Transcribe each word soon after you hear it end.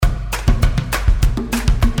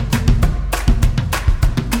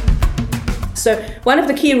So one of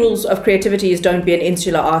the key rules of creativity is don't be an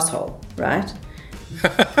insular asshole, right?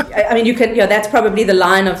 I mean, you can, that's probably the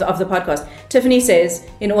line of the podcast. Tiffany says,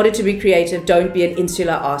 in order to be creative, don't be an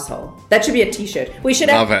insular asshole. That should be a t-shirt. We should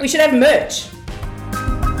have merch.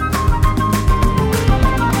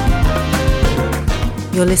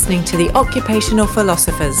 You're listening to The Occupational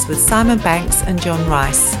Philosophers with Simon Banks and John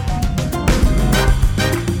Rice.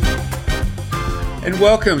 And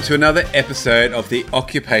welcome to another episode of The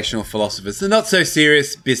Occupational Philosophers, the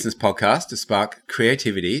not-so-serious business podcast to spark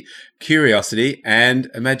creativity, curiosity, and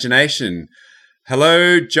imagination.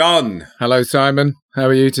 Hello, John. Hello, Simon. How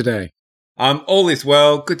are you today? All is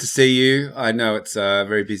well. Good to see you. I know it's a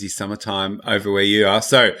very busy summertime over where you are.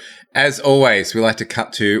 So, as always, we like to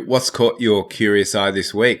cut to what's caught your curious eye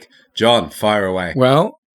this week. John, fire away.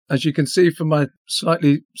 Well, as you can see from my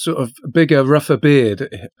slightly sort of bigger, rougher beard,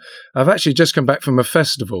 I've actually just come back from a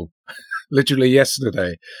festival, literally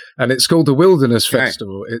yesterday, and it's called the Wilderness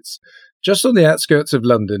Festival. It's just on the outskirts of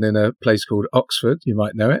London in a place called Oxford, you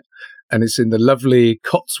might know it, and it's in the lovely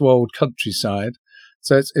Cotswold countryside.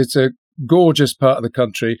 So it's a gorgeous part of the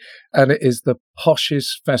country, and it is the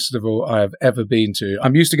poshest festival I have ever been to.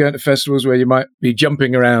 I'm used to going to festivals where you might be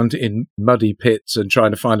jumping around in muddy pits and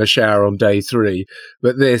trying to find a shower on day 3,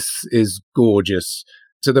 but this is gorgeous,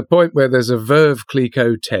 to the point where there's a Veuve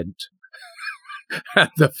Clicquot tent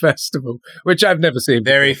at the festival, which I've never seen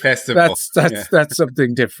before. Very festival. That's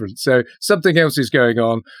something different. So something else is going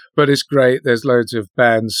on, but it's great. There's loads of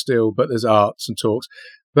bands still, but there's arts and talks.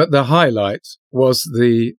 But the highlight was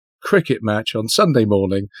the cricket match on Sunday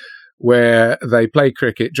morning, where they play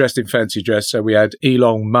cricket dressed in fancy dress. So we had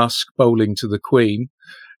Elon Musk bowling to the Queen,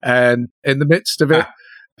 and in the midst of it,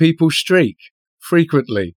 people streak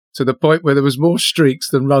frequently to the point where there was more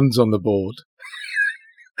streaks than runs on the board.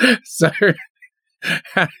 So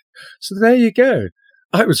there you go.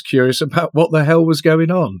 I was curious about what the hell was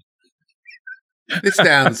going on. This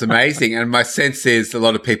sounds amazing, and my sense is a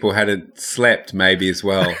lot of people hadn't slept maybe as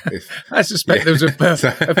well. I suspect there was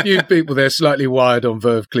a few people there slightly wired on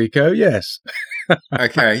Veuve Clicquot, yes.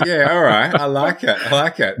 Okay, yeah, all right. I like it.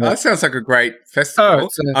 That sounds like a great festival.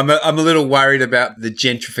 I'm a little worried about the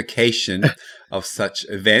gentrification of such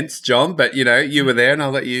events, John, but, you were there, and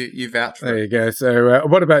I'll let you vouch for it. There you go. So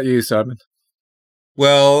what about you, Simon?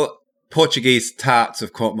 Well, Portuguese tarts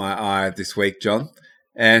have caught my eye this week, John.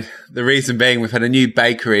 And the reason being, we've had a new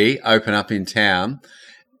bakery open up in town,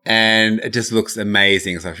 and it just looks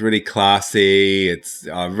amazing. It's like really classy. It's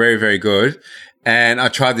very, very good. And I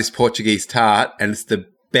tried this Portuguese tart, and it's the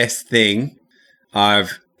best thing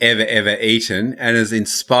I've ever eaten, and has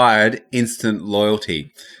inspired instant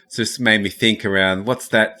loyalty. So it's made me think around what's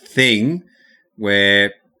that thing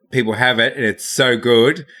where people have it and it's so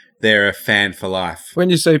good, they're a fan for life. When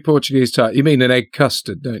you say Portuguese tart, you mean an egg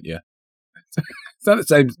custard, don't you? Is that the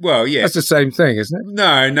same? Well, yeah. That's the same thing, isn't it?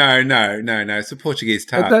 No. It's a Portuguese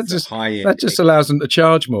tart. That just allows them to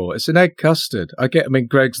charge more. It's an egg custard. I get them in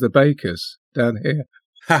Greg's the Baker's down here.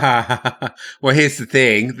 Well, here's the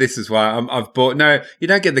thing. This is why I've bought... No, you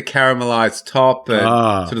don't get the caramelized top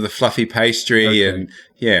and sort of the fluffy pastry and...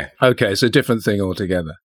 Yeah. Okay, it's a different thing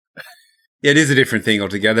altogether. Yeah, it is a different thing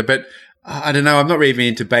altogether, but... I don't know. I'm not really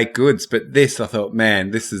into baked goods, but this, I thought,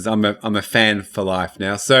 man, this is. I'm a fan for life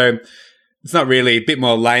now. So it's not really, a bit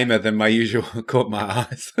more lamer than my usual. Caught my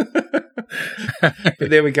eyes, but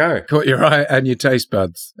there we go. Caught your eye and your taste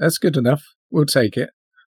buds. That's good enough. We'll take it.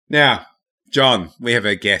 Now, John, we have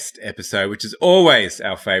a guest episode, which is always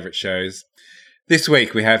our favourite shows. This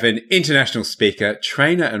week we have an international speaker,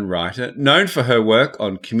 trainer, and writer known for her work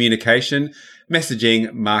on communication,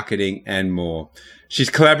 messaging, marketing, and more. She's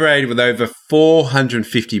collaborated with over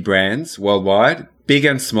 450 brands worldwide, big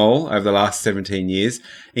and small, over the last 17 years,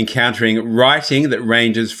 encountering writing that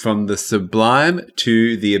ranges from the sublime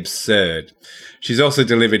to the absurd. She's also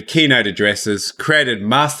delivered keynote addresses, created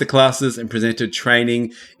masterclasses, and presented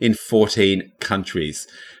training in 14 countries.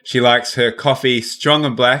 She likes her coffee strong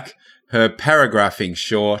and black, her paragraphing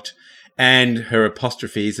short, and her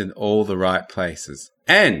apostrophes in all the right places.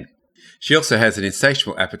 And she also has an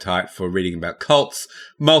insatiable appetite for reading about cults,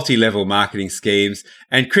 multi-level marketing schemes,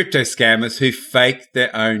 and crypto scammers who fake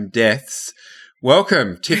their own deaths.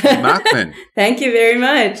 Welcome, Tiffany Markman. Thank you very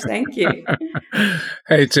much. Thank you.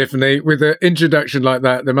 Hey, Tiffany, with an introduction like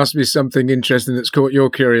that, there must be something interesting that's caught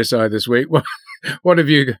your curious eye this week.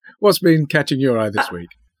 What's been catching your eye this week?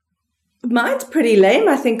 Mine's pretty lame,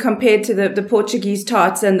 I think, compared to the Portuguese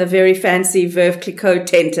tarts and the very fancy Veuve Clicquot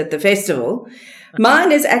tent at the festival.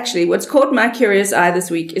 Mine is actually, what's caught my curious eye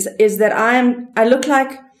this week is that I look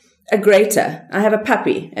like a grater. I have a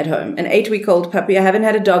puppy at home, an 8-week-old puppy. I haven't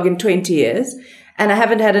had a dog in 20 years, and I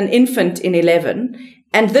haven't had an infant in 11.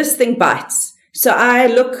 And this thing bites. So I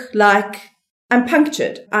look like I'm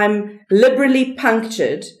punctured. I'm liberally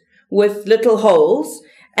punctured with little holes.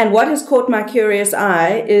 And what has caught my curious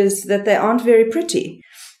eye is that they aren't very pretty.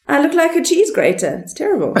 I look like a cheese grater. It's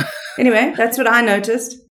terrible. Anyway, that's what I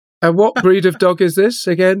noticed. And what breed of dog is this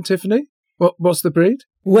again, Tiffany? What's the breed?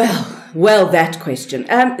 Well, that question.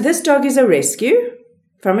 This dog is a rescue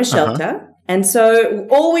from a shelter. Uh-huh. And so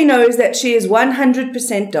all we know is that she is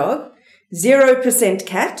 100% dog, 0%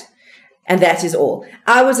 cat, and that is all.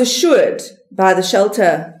 I was assured by the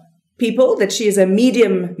shelter people that she is a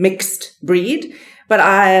medium mixed breed, but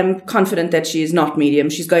I am confident that she is not medium.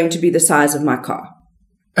 She's going to be the size of my car.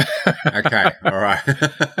 Okay, all right.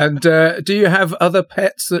 And do you have other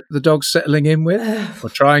pets that the dog's settling in with or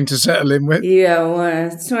trying to settle in with? Yeah,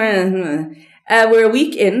 we're a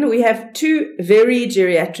week in. We have 2 very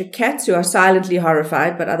geriatric cats who are silently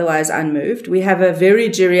horrified, but otherwise unmoved. We have a very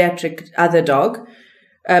geriatric other dog,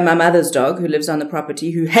 my mother's dog, who lives on the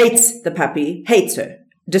property, who hates the puppy, hates her,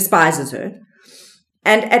 despises her.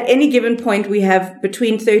 And at any given point, we have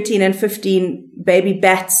between 13 and 15 baby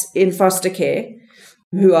bats in foster care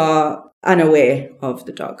who are unaware of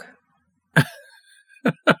the dog.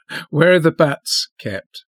 Where are the bats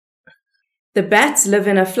kept? The bats live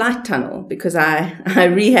in a flight tunnel because I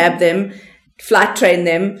rehab them, flight train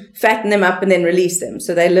them, fatten them up, and then release them.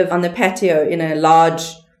 So they live on the patio in a large,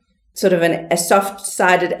 sort of a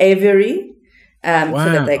soft-sided aviary so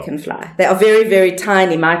that they can fly. They are very, very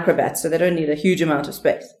tiny microbats, so they don't need a huge amount of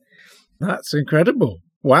space. That's incredible.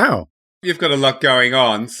 Wow. You've got a lot going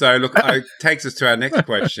on. So, look, it takes us to our next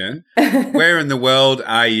question. Where in the world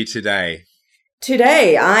are you today?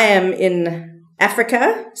 Today, I am in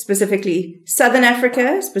Africa, specifically Southern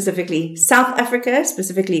Africa, specifically South Africa,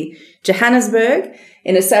 specifically Johannesburg,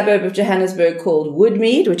 in a suburb of Johannesburg called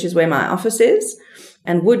Woodmead, which is where my office is.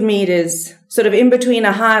 And Woodmead is sort of in between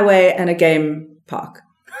a highway and a game park.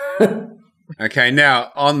 Okay,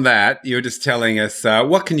 now on that, you were just telling us,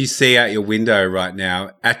 what can you see out your window right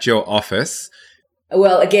now at your office?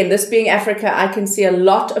 Well, again, this being Africa, I can see a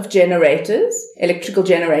lot of generators, electrical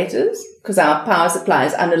generators, because our power supply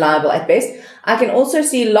is unreliable at best. I can also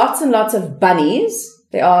see lots and lots of bunnies.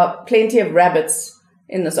 There are plenty of rabbits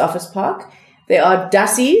in this office park. There are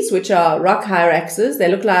dussies, which are rock hyraxes.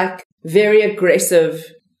 They look like very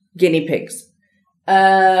aggressive guinea pigs.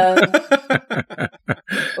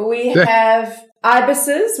 We have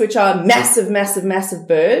ibises, which are massive, massive, massive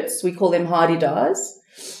birds. We call them hardy-dars.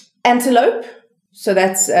 Antelope. So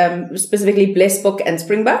that's specifically blesbok and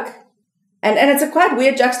springbuck. And it's a quite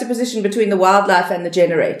weird juxtaposition between the wildlife and the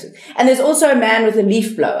generators. And there's also a man with a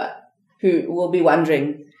leaf blower who will be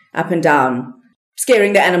wandering up and down,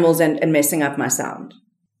 scaring the animals and messing up my sound.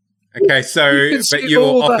 Okay, so but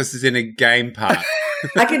your office is in a game park.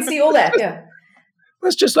 I can see all that, yeah.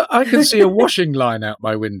 That's just like I can see a washing line out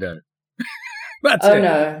my window. That's it.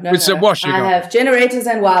 No. With some washing on. I have generators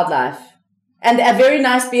and wildlife. And a very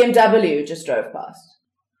nice BMW just drove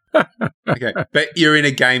past. Okay, but you're in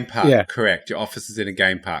a game park, correct? Your office is in a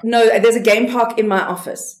game park. No, there's a game park in my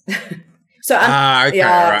office. So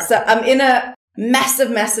right. So I'm in a massive,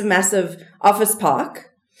 massive, massive office park,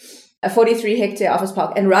 a 43-hectare office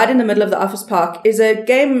park, and right in the middle of the office park is a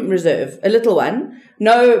game reserve, a little one.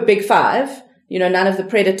 No big five, none of the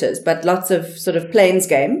predators, but lots of sort of plains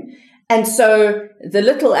game. And so the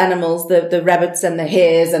little animals, the rabbits and the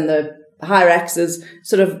hares and the hyraxes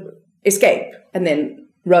sort of escape and then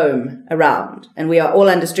roam around. And we are all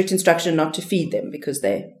under strict instruction not to feed them because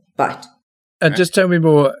they bite. And just tell me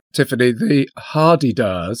more, Tiffany, the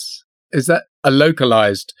hardy-dars, is that a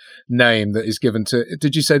localized name that is given to,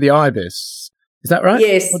 did you say the ibis? Is that right?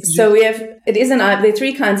 Yes. So there are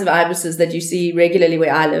 3 kinds of ibises that you see regularly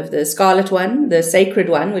where I live. The scarlet one, the sacred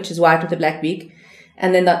one, which is white with a black beak,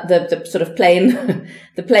 and then the sort of plain,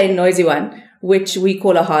 the plain noisy one, which we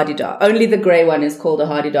call a hardy-dar. Only the grey one is called a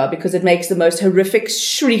hardy-dar because it makes the most horrific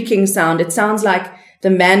shrieking sound. It sounds like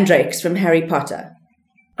the mandrakes from Harry Potter.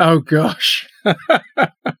 Oh, gosh.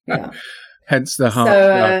 Yeah. Hence the heart.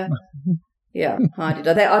 So, yeah,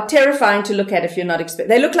 hardy-dar. They are terrifying to look at if you're not expecting.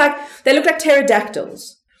 They look like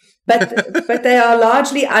pterodactyls, but they are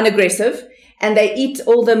largely unaggressive and they eat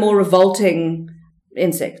all the more revolting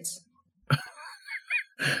insects.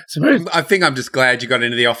 I think I'm just glad you got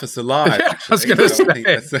into the office alive. Yeah, I was going to say.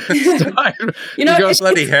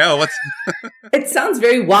 Bloody hell. It sounds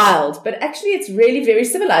very wild, but actually it's really very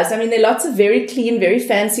civilized. I mean, there are lots of very clean, very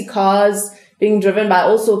fancy cars being driven by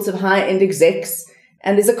all sorts of high-end execs.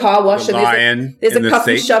 And there's a car wash, the and there's a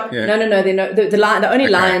coffee shop. Yeah. No. The only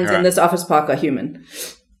lions in this office park are human.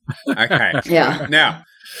 Okay. Yeah. Now,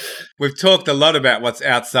 we've talked a lot about what's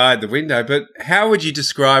outside the window, but how would you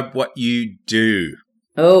describe what you do?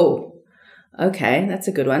 Oh, okay. That's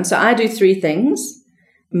a good one. So I do 3 things,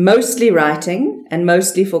 mostly writing and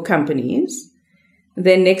mostly for companies.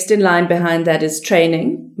 Then next in line behind that is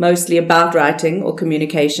training, mostly about writing or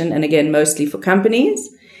communication, and again, mostly for companies.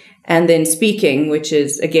 And then speaking, which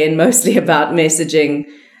is, again, mostly about messaging,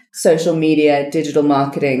 social media, digital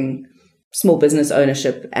marketing, small business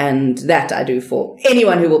ownership, and that I do for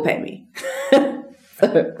anyone who will pay me.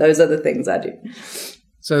 So those are the things I do.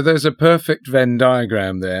 So there's a perfect Venn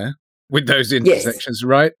diagram there with those intersections,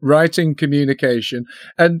 right? Writing, communication.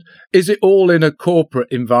 And is it all in a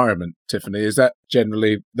corporate environment, Tiffany? Is that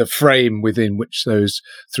generally the frame within which those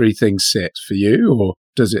 3 things sit for you, or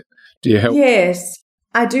do you help? Yes.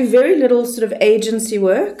 I do very little sort of agency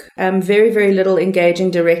work, very, very little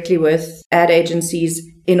engaging directly with ad agencies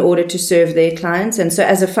in order to serve their clients. And so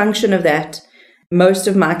as a function of that, most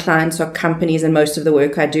of my clients are companies and most of the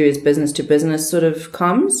work I do is business to business sort of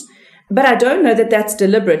comms. But I don't know that that's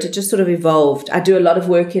deliberate. It just sort of evolved. I do a lot of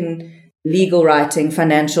work in legal writing,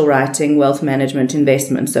 financial writing, wealth management,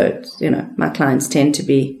 investment. So, it's, my clients tend to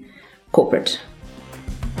be corporate.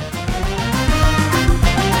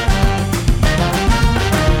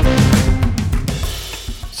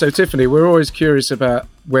 So, Tiffany, we're always curious about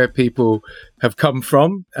where people have come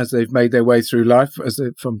from as they've made their way through life,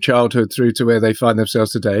 from childhood through to where they find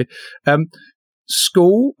themselves today.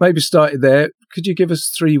 School, maybe started there. Could you give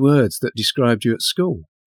us 3 words that described you at school?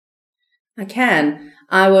 I can.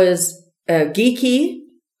 I was geeky,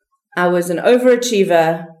 I was an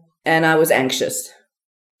overachiever, and I was anxious.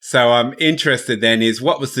 So I'm interested then is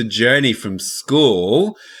what was the journey from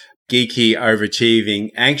school, geeky, overachieving,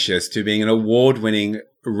 anxious, to being an award-winning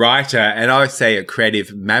writer, and I say a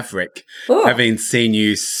creative maverick, having seen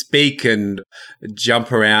you speak and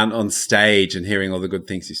jump around on stage and hearing all the good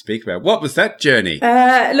things you speak about. What was that journey?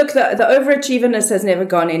 Look, the overachieverness has never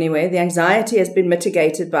gone anywhere. The anxiety has been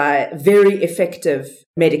mitigated by very effective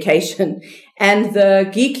medication. And the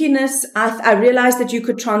geekiness, I realized that you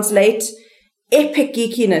could translate epic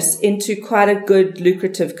geekiness into quite a good,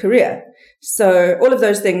 lucrative career. So all of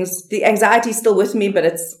those things, the anxiety is still with me, but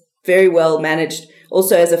it's very well managed.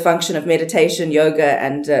 Also as a function of meditation, yoga,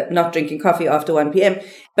 and not drinking coffee after 1 p.m.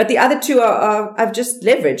 But the other 2 are I've just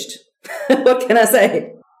leveraged. What can I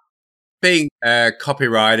say? Being a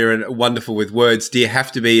copywriter and wonderful with words, do you have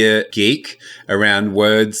to be a geek around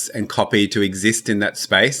words and copy to exist in that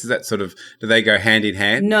space? Is that do they go hand in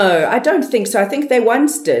hand? No, I don't think so. I think they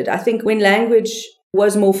once did. I think when language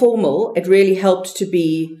was more formal, it really helped to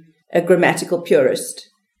be a grammatical purist.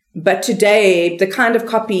 But today, the kind of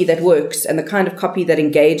copy that works and the kind of copy that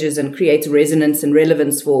engages and creates resonance and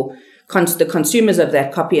relevance for the consumers of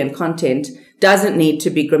that copy and content doesn't need to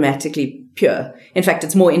be grammatically pure. In fact,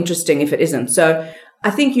 it's more interesting if it isn't. So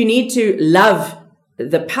I think you need to love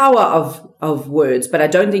the power of words, but I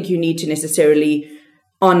don't think you need to necessarily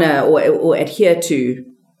honor or adhere to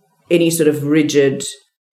any sort of rigid,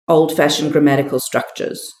 old-fashioned grammatical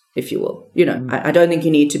structures, if you will. I don't think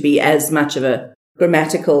you need to be as much of a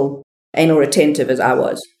grammatical anal retentive as I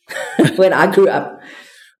was when I grew up.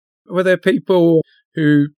 Were there people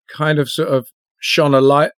who kind of sort of shone a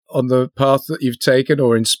light on the path that you've taken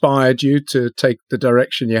or inspired you to take the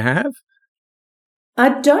direction you have?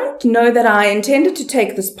 I don't know that I intended to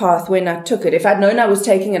take this path when I took it. If I'd known I was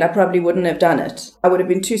taking it, I probably wouldn't have done it. I would have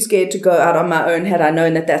been too scared to go out on my own had I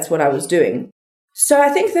known that that's what I was doing. So I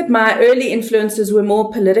think that my early influences were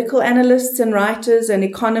more political analysts and writers and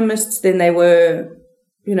economists than they were,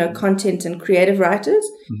 content and creative writers.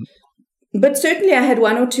 Mm-hmm. But certainly I had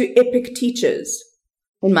 1 or 2 epic teachers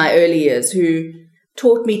in my early years who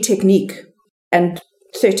taught me technique. And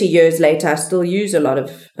 30 years later, I still use a lot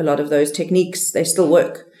of those techniques. They still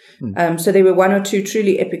work. Mm. So there were 1 or 2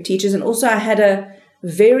 truly epic teachers. And also I had a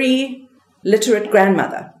very literate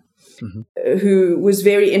grandmother who was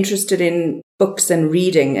very interested in books and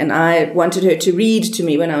reading, and I wanted her to read to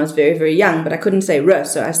me when I was very, very young, but I couldn't say R,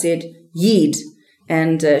 so I said yeed,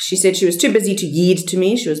 and she said she was too busy to yeed to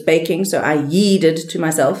me. She was baking, so I yeeded to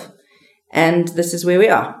myself, and this is where we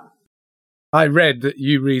are. I read that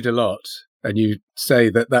you read a lot, and you say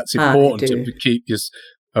that that's important to keep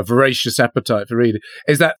a voracious appetite for reading.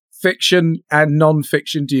 Is that fiction and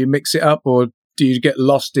non-fiction? Do you mix it up, or do you get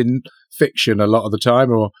lost in fiction a lot of the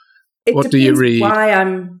time, or what do you read?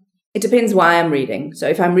 It depends why I'm reading. So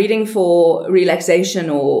if I'm reading for relaxation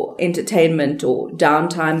or entertainment or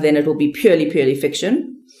downtime, then it will be purely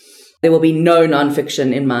fiction. There will be no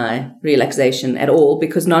nonfiction in my relaxation at all,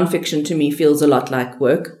 because nonfiction to me feels a lot like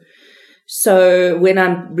work. So when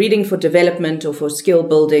I'm reading for development or for skill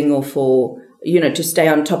building or for, to stay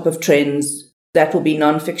on top of trends, that will be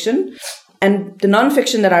nonfiction. And the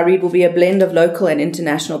nonfiction that I read will be a blend of local and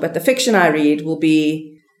international, but the fiction I read will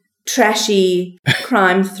be trashy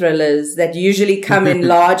crime thrillers that usually come in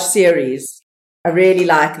large series. I really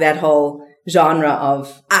like that whole genre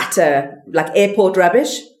of utter, like airport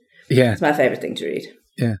rubbish. Yeah. It's my favorite thing to read.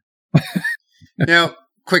 Yeah. Now,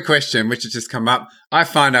 quick question, which has just come up. I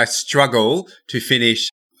find I struggle to finish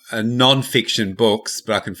non-fiction books,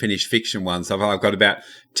 but I can finish fiction ones. I've got about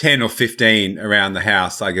 10 or 15 around the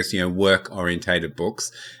house, I guess, work-orientated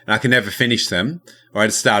books, and I can never finish them, or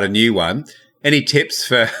I'd start a new one. Any tips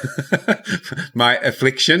for my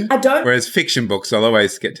affliction? I don't. Whereas fiction books, I'll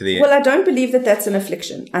always get to the end. Well, I don't believe that that's an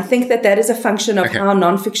affliction. I think that is a function of how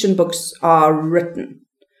non-fiction books are written.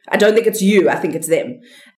 I don't think it's you. I think it's them.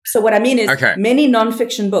 So what I mean is many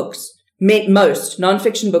non-fiction books, most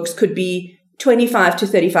non-fiction books could be 25 to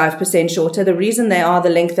 35% shorter. The reason they are the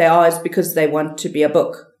length they are is because they want to be a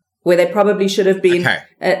book, where they probably should have been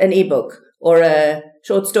an ebook or a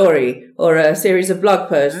short story or a series of blog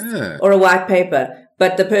posts or a white paper.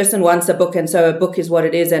 But the person wants a book, and so a book is what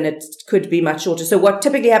it is, and it could be much shorter. So what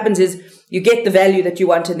typically happens is you get the value that you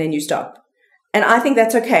want and then you stop. And I think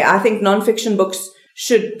that's okay. I think nonfiction books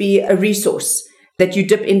should be a resource that you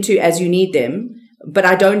dip into as you need them. But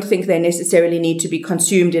I don't think they necessarily need to be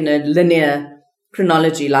consumed in a linear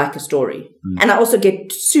chronology like a story. And I also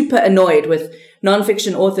get super annoyed with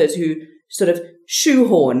nonfiction authors who sort of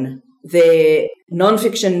shoehorn their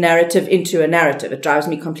nonfiction narrative into a narrative. It drives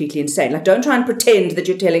me completely insane. Like, don't try and pretend that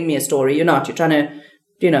you're telling me a story. You're not. You're trying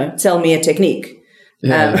to, sell me a technique.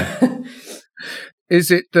 Yeah.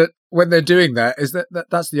 Is it that when they're doing that,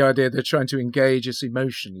 that's the idea, they're trying to engage us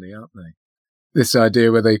emotionally, aren't they? This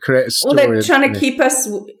idea where they create a story. Well, they're trying to keep us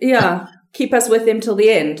with them till the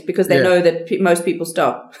end, because they know that most people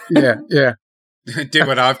stop. Yeah. Do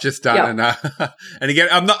what I've just done, and again,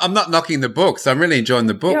 I'm not knocking the books. I'm really enjoying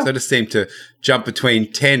the books. I just seem to jump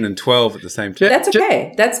between 10 and 12 at the same time. That's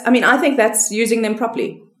okay. I think that's using them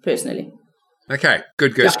properly, personally. Okay,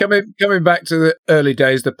 good. Just coming back to the early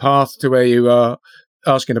days, the path to where you are,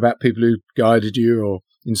 asking about people who guided you or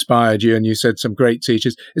inspired you, and you said some great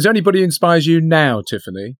teachers. Is there anybody who inspires you now,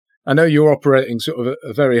 Tiffany? I know you're operating sort of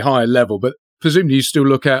a very high level, but presumably you still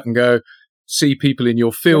look out and see people in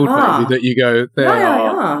your field maybe that you go, they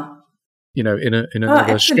are. In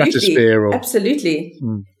another stratosphere. Absolutely.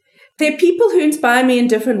 There are people who inspire me in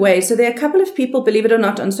different ways. So there are a couple of people, believe it or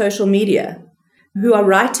not, on social media who are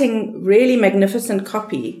writing really magnificent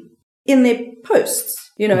copy in their posts.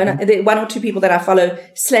 And there are one or two people that I follow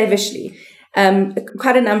slavishly.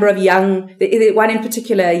 Quite a number of one in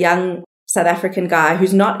particular, a young South African guy who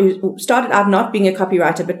started out not being a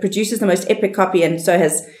copywriter, but produces the most epic copy, and so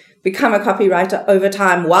has become a copywriter over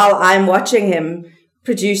time while I'm watching him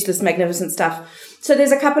produce this magnificent stuff. So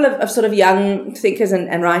there's a couple of sort of young thinkers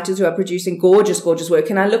and writers who are producing gorgeous, gorgeous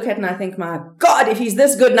work. And I look at it and I think, my God, if he's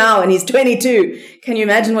this good now and he's 22, can you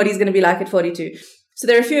imagine what he's going to be like at 42? So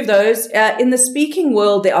there are a few of those. In the speaking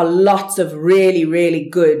world, there are lots of really, really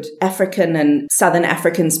good African and Southern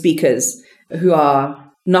African speakers who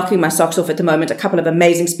are knocking my socks off at the moment. A couple of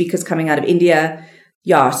amazing speakers coming out of India.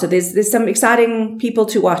 Yeah, so there's some exciting people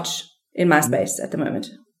to watch in my space at the moment.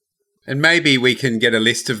 And maybe we can get a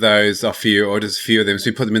list of those off you, or just a few of them, so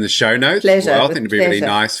we put them in the show notes. Pleasure. Well, I think it'd be really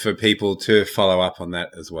nice for people to follow up on that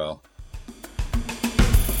as well.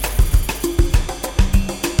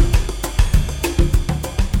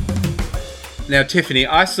 Now, Tiffany,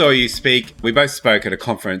 I saw you speak. We both spoke at a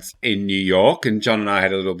conference in New York, and John and I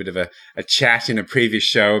had a little bit of a chat in a previous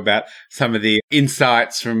show about some of the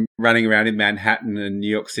insights from running around in Manhattan and New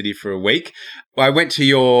York City for a week. I went to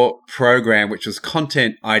your program, which was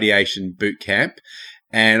Content Ideation Bootcamp,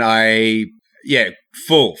 and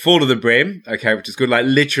full to the brim, okay, which is good. Like,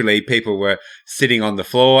 literally, people were sitting on the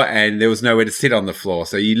floor and there was nowhere to sit on the floor.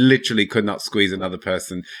 So you literally could not squeeze another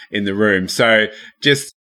person in the room. So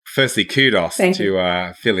just firstly, kudos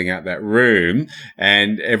to filling out that room,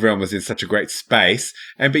 and everyone was in such a great space.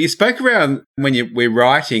 But you spoke around when we're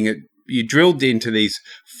writing, you drilled into these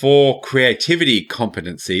 4 creativity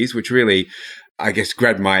competencies, which really, I guess,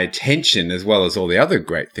 grabbed my attention, as well as all the other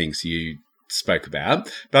great things you spoke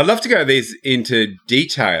about. But I'd love to go these into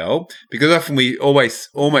detail because often we always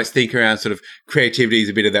almost think around sort of creativity is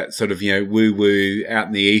a bit of that sort of, woo-woo out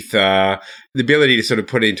in the ether. The ability to sort of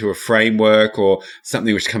put it into a framework or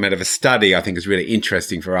something which come out of a study, I think is really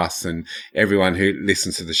interesting for us and everyone who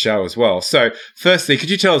listens to the show as well. So firstly, could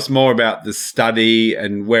you tell us more about the study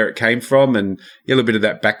and where it came from and a little bit of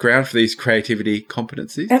that background for these creativity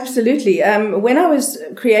competencies? Absolutely. When I was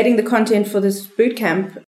creating the content for this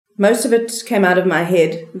bootcamp, most of it came out of my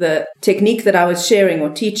head. The technique that I was sharing or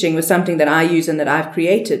teaching was something that I use and that I've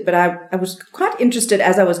created. But I was quite interested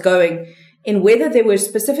as I was going in whether there were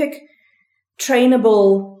specific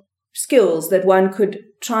trainable skills that one could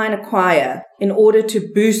try and acquire in order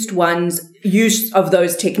to boost one's use of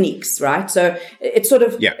those techniques, right? So it's sort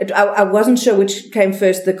of, I wasn't sure which came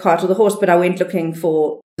first, the cart or the horse, but I went looking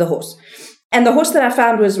for the horse. And the horse that I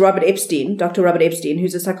found was Robert Epstein, Dr. Robert Epstein,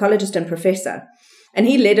 who's a psychologist and professor. And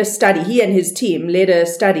he and his team led a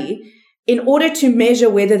study in order to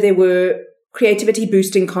measure whether there were creativity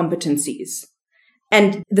boosting competencies.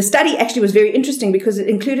 And the study actually was very interesting because it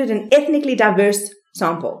included an ethnically diverse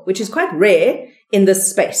sample, which is quite rare in this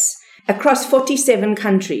space, across 47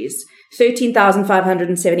 countries,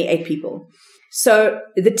 13,578 people. So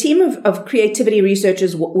the team of creativity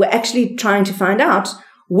researchers were actually trying to find out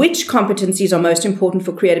which competencies are most important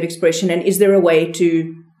for creative expression and is there a way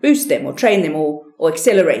to boost them or train them or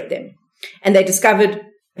accelerate them. And they discovered,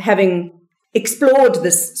 having explored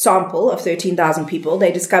this sample of 13,000 people,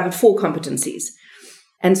 they discovered 4 competencies.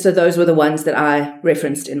 And so those were the ones that I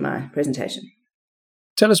referenced in my presentation.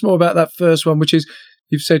 Tell us more about that first one, which is,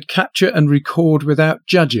 you've said capture and record without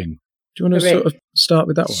judging. Do you want to sort of start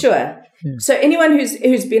with that one? Sure. Yeah. So anyone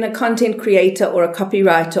who's been a content creator or a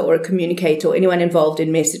copywriter or a communicator or anyone involved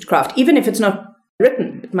in message craft, even if it's not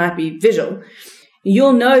written, it might be visual,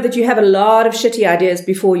 you'll know that you have a lot of shitty ideas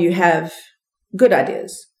before you have good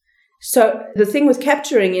ideas. So the thing with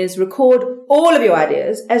capturing is record all of your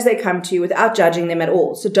ideas as they come to you without judging them at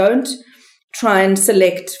all. So don't try and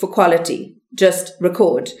select for quality. Just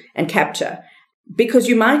record and capture. Because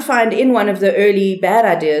you might find in one of the early bad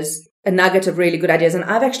ideas a nugget of really good ideas. And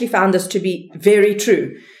I've actually found this to be very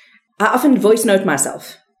true. I often voice note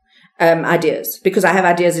myself ideas because I have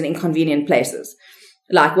ideas in inconvenient places,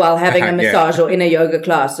 like while having a massage or in a yoga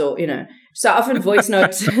class or, So I often voice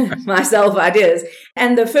note myself ideas.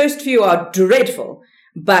 And the first few are dreadful,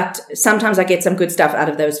 but sometimes I get some good stuff out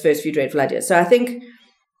of those first few dreadful ideas. So I think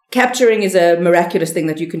capturing is a miraculous thing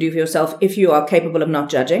that you can do for yourself if you are capable of not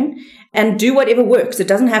judging, and do whatever works. It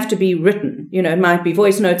doesn't have to be written. It might be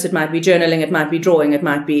voice notes, it might be journaling, it might be drawing, it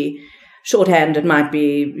might be shorthand, it might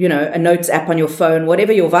be, a notes app on your phone,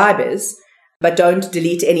 whatever your vibe is, but don't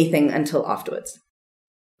delete anything until afterwards.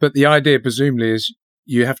 But the idea presumably is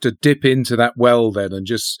you have to dip into that well then and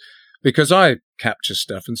just, because I capture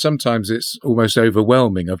stuff and sometimes it's almost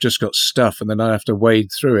overwhelming. I've just got stuff and then I have to wade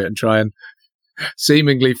through it and try and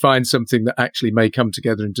seemingly find something that actually may come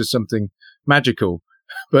together into something magical.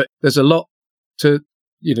 But there's a lot to,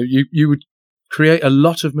 you would create a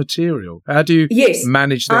lot of material. How do you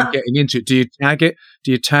manage then getting into it? Do you tag it?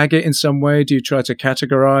 Do you tag it in some way? Do you try to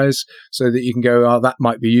categorize so that you can go, that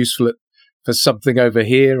might be useful for something over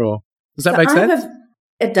here? Or does that make sense?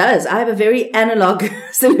 It does. I have a very analog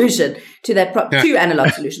solution to that. Two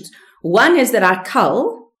analog solutions. One is that I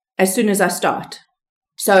cull as soon as I start.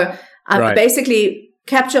 So I basically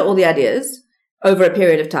capture all the ideas over a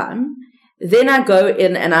period of time. Then I go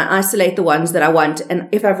in and I isolate the ones that I want. And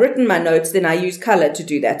if I've written my notes, then I use color to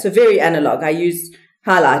do that. So very analog. I use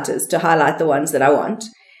highlighters to highlight the ones that I want.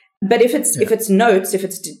 But if it's notes, if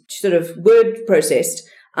it's sort of word processed,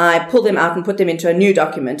 I pull them out and put them into a new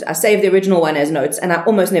document. I save the original one as notes, and I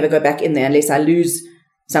almost never go back in there unless I lose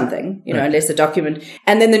something, unless the document.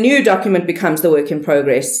 And then the new document becomes the work in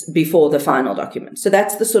progress before the final document. So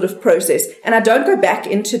that's the sort of process. And I don't go back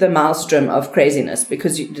into the maelstrom of craziness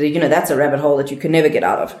because, that's a rabbit hole that you can never get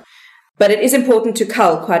out of. But it is important to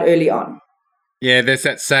cull quite early on. Yeah, there's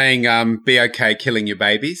that saying, be okay killing your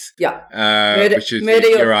babies. Yeah. Which is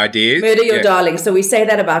your ideas. Murder your darlings. So we say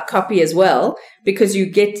that about copy as well, because you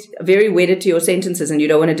get very wedded to your sentences and you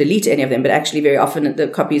don't want to delete any of them, but actually very often the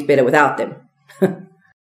copy is better without them.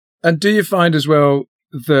 And do you find as well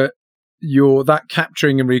that that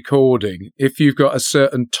capturing and recording, if you've got a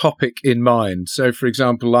certain topic in mind? So, for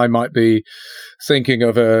example, I might be thinking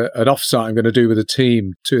of an offsite I'm going to do with a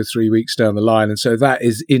team 2 or 3 weeks down the line. And so that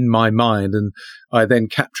is in my mind. And I then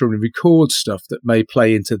capture and record stuff that may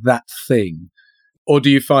play into that thing. Or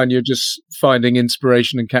do you find you're just finding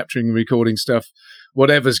inspiration and capturing and recording stuff,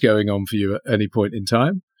 whatever's going on for you at any point in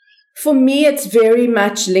time? For me, it's very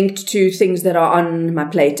much linked to things that are on my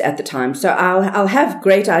plate at the time. So I'll have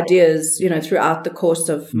great ideas, throughout the course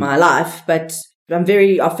of my life, but I'm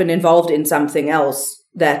very often involved in something else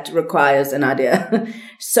that requires an idea.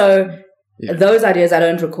 So those ideas, I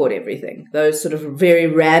don't record everything. Those sort of very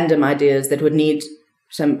random ideas that would need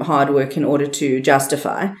some hard work in order to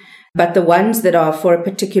justify. But the ones that are for a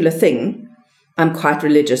particular thing, I'm quite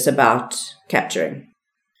religious about capturing.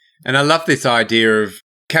 And I love this idea of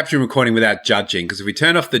capturing recording without judging, because if we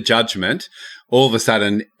turn off the judgment, all of a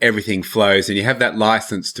sudden everything flows and you have that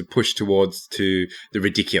license to push towards to the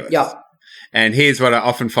ridiculous. Yeah. And here's what I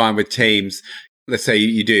often find with teams. Let's say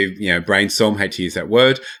you do, brainstorm, hate to use that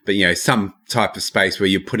word, but, some type of space where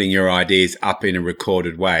you're putting your ideas up in a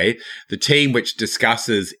recorded way. The team which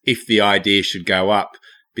discusses if the idea should go up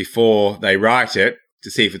before they write it to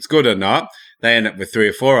see if it's good or not, they end up with 3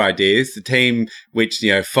 or 4 ideas. The team which,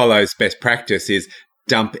 follows best practice is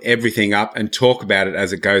dump everything up and talk about it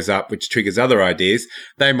as it goes up, which triggers other ideas.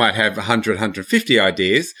 They might have 100, 150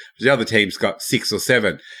 ideas. The other team's got 6 or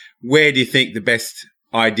 7. Where do you think the best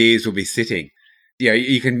ideas will be sitting?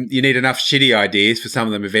 You need enough shitty ideas for some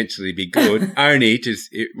of them eventually to be good,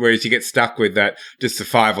 whereas you get stuck with that, just the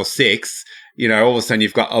 5 or 6, all of a sudden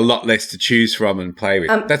you've got a lot less to choose from and play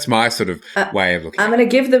with. That's my sort of way of looking at it. I'm going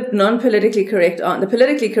to give the non-politically correct answer. The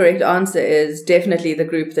politically correct answer is definitely the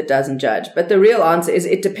group that doesn't judge. But the real answer is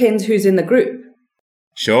it depends who's in the group.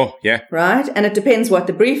 Sure, yeah. Right? And it depends what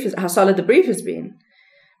the brief is, how solid the brief has been.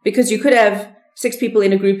 Because you could have 6 people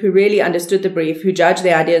in a group who really understood the brief, who judged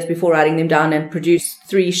their ideas before writing them down and produced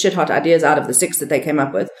 3 shit-hot ideas out of the 6 that they came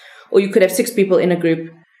up with. Or you could have 6 people in a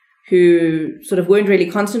group who sort of weren't really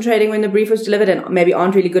concentrating when the brief was delivered and maybe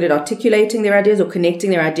aren't really good at articulating their ideas or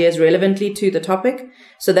connecting their ideas relevantly to the topic.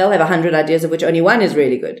 So they'll have 100 ideas of which only 1 is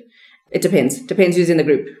really good. It depends. Depends who's in the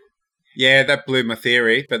group. Yeah, that blew my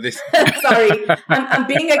theory, but this... Sorry, I'm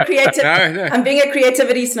being a creative. No. I'm being a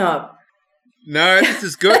creativity snob. No, this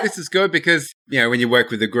is good. This is good because, when you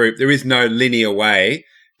work with a group, there is no linear way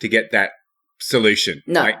to get that solution.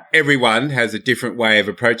 No. Like everyone has a different way of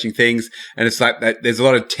approaching things. And it's like that there's a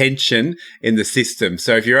lot of tension in the system.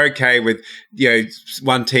 So if you're okay with,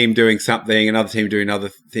 one team doing something, another team doing another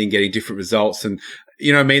thing, getting different results. And,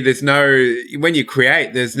 when you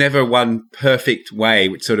create, there's never one perfect way,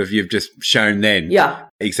 which sort of you've just shown then. Yeah.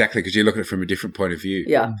 Exactly. Because you look at it from a different point of view.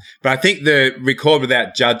 Yeah. But I think the record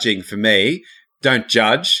without judging for me, don't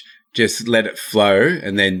judge. Just let it flow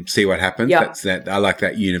and then see what happens. Yeah. I like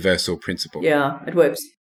that universal principle. Yeah, it works.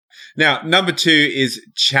 Now, number 2 is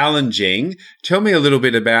challenging. Tell me a little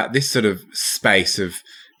bit about this sort of space of,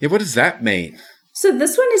 what does that mean? So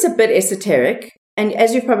this one is a bit esoteric. And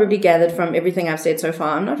as you've probably gathered from everything I've said so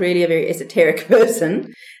far, I'm not really a very esoteric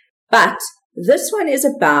person. But this one is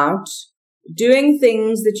about doing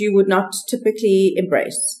things that you would not typically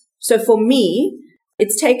embrace. So for me,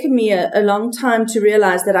 it's taken me a long time to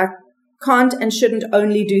realize that I can't and shouldn't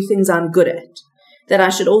only do things I'm good at, that I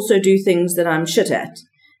should also do things that I'm shit at,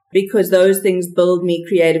 because those things build me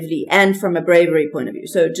creatively and from a bravery point of view.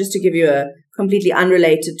 So just to give you a completely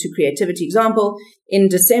unrelated to creativity example, in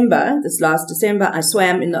December, this last December, I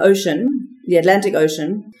swam in the ocean, the Atlantic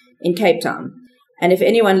Ocean, in Cape Town. And if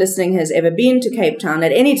anyone listening has ever been to Cape Town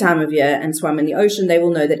at any time of year and swum in the ocean, they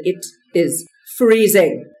will know that it is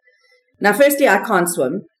freezing. Now, firstly, I can't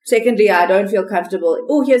swim. Secondly, I don't feel comfortable.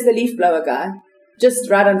 Oh, here's the leaf blower guy. Just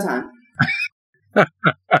right on time.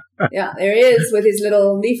 Yeah, there he is with his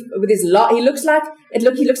little leaf, with his lot. He looks like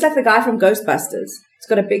the guy from Ghostbusters. He's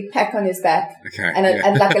got a big pack on his back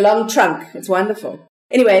and like a long trunk. It's wonderful.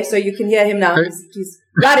 Anyway, so you can hear him now. He's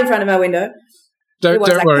right in front of my window. Don't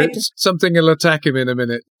worry. Something will attack him in a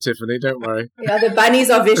minute, Tiffany. Don't worry. Yeah, the bunnies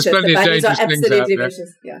are vicious. The bunnies are absolutely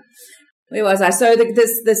vicious. Yeah. Where was I? So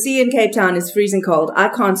the sea in Cape Town is freezing cold. I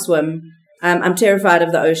can't swim. I'm terrified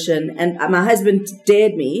of the ocean. And my husband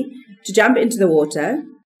dared me to jump into the water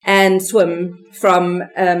and swim from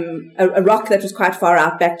a rock that was quite far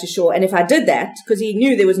out back to shore. And if I did that, because he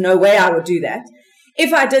knew there was no way I would do that,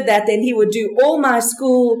 if I did that, then he would do all my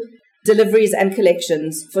school deliveries and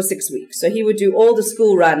collections for 6 weeks. So he would do all the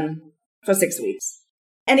school run for 6 weeks.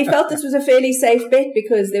 And he felt this was a fairly safe bet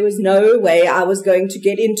because there was no way I was going to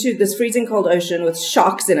get into this freezing cold ocean with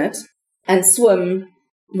sharks in it and swim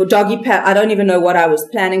with doggy paddle. I don't even know what I was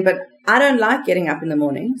planning, but I don't like getting up in the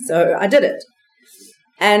morning. So I did it.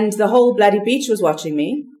 And the whole bloody beach was watching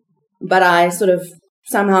me, but I sort of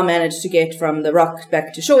somehow managed to get from the rock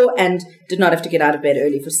back to shore and did not have to get out of bed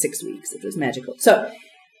early for 6 weeks. It was magical. So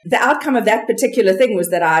the outcome of that particular thing was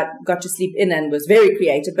that I got to sleep in and was very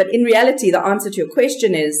creative. But in reality, the answer to your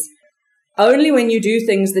question is only when you do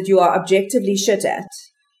things that you are objectively shit at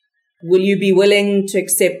will you be willing to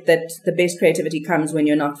accept that the best creativity comes when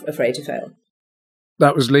you're not afraid to fail?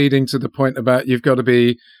 That was leading to the point about you've got to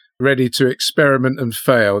be ready to experiment and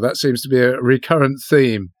fail. That seems to be a recurrent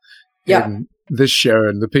theme in this show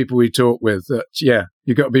and the people we talk with. That,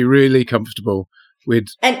 you've got to be really comfortable with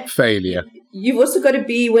failure. You've also got to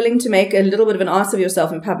be willing to make a little bit of an ass of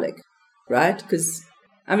yourself in public, right? Because,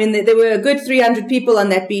 I mean, there were a good 300 people on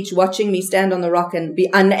that beach watching me stand on the rock and be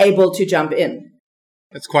unable to jump in.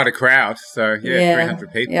 It's quite a crowd, so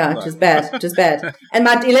 300 people. Yeah, just bad. And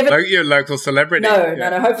my 11... You're a local celebrity.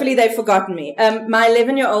 No. Hopefully they've forgotten me. My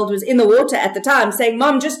 11-year-old was in the water at the time saying,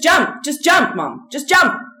 "Mom, just jump, Mom, just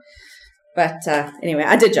jump." But anyway,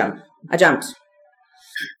 I did jump. I jumped.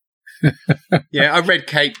 I read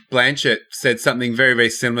Kate Blanchett said something very, very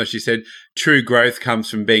similar. She said, true growth comes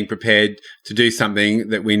from being prepared to do something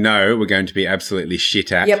that we know we're going to be absolutely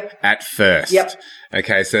shit at first. Yep.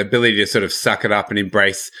 Okay, so the ability to sort of suck it up and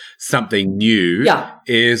embrace something new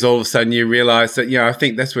is all of a sudden you realize that, I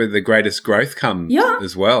think that's where the greatest growth comes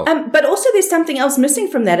as well. But also there's something else missing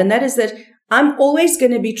from that, and that is that I'm always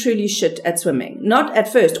going to be truly shit at swimming. Not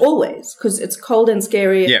at first, always, because it's cold and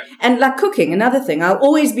scary. Yeah. And like cooking, another thing, I'll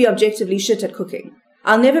always be objectively shit at cooking.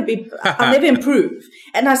 I'll never improve.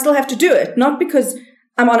 And I still have to do it, not because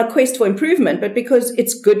I'm on a quest for improvement, but because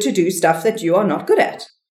it's good to do stuff that you are not good at.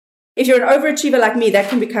 If you're an overachiever like me, that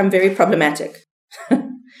can become very problematic.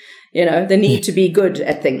 The need to be good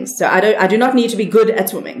at things. So I do not need to be good at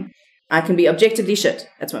swimming. I can be objectively shit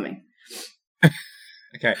at swimming.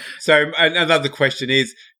 Okay. So another question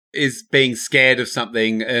is being scared of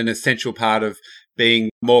something an essential part of being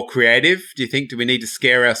more creative? Do you think, do we need to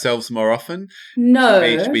scare ourselves more often? No.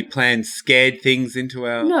 Should we plan scared things into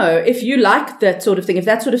our... No. If you like that sort of thing, if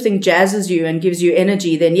that sort of thing jazzes you and gives you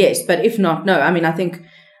energy, then yes. But if not, no. I mean,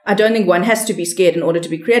 I don't think one has to be scared in order to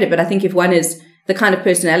be creative. But I think if one is the kind of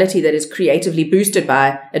personality that is creatively boosted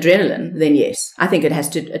by adrenaline, then yes. I think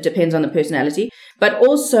it depends on the personality. But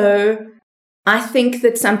also, I think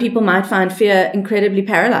that some people might find fear incredibly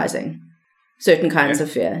paralyzing, certain kinds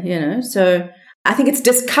of fear, So I think it's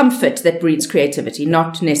discomfort that breeds creativity,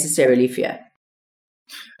 not necessarily fear.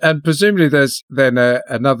 And presumably there's then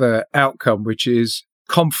another outcome, which is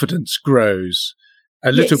confidence grows.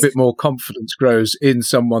 A little bit more confidence grows in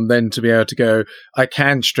someone then to be able to go, I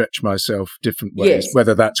can stretch myself different ways,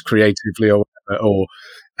 whether that's creatively or,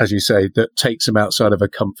 as you say, that takes them outside of a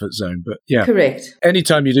comfort zone. But correct.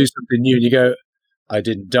 Anytime you do something new and you go, I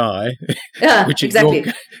didn't die, which exactly.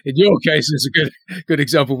 in your case is a good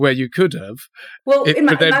example where you could have. Well, it in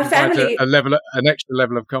my family, an extra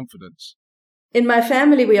level of confidence. In my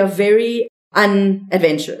family, we are very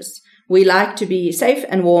unadventurous. We like to be safe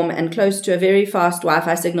and warm and close to a very fast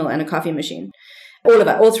Wi-Fi signal and a coffee machine.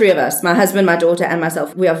 All three of us, my husband, my daughter, and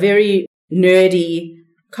myself, we are very nerdy,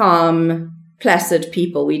 calm, placid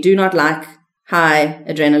people. We do not like high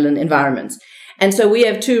adrenaline environments. And so we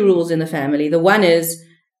have two rules in the family. The one is,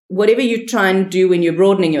 whatever you try and do when you're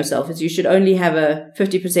broadening yourself is you should only have a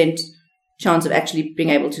 50% chance of actually being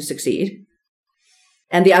able to succeed.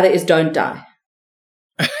 And the other is don't die.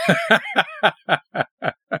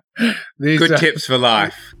 Good tips for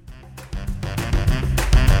life.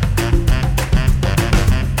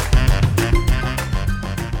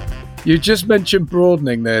 You just mentioned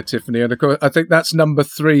broadening there, Tiffany, and of course, I think that's number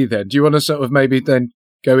 3 then. Do you want to sort of maybe then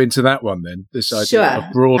go into that one then? This idea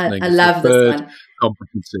of broadening. I love this one.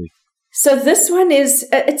 Competency. So this one is,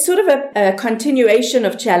 it's sort of a continuation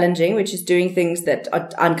of challenging, which is doing things that are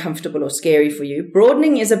uncomfortable or scary for you.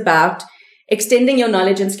 Broadening is about extending your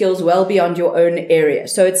knowledge and skills well beyond your own area.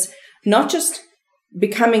 So it's not just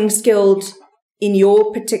becoming skilled in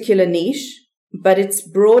your particular niche, but it's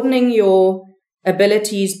broadening your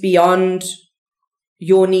abilities beyond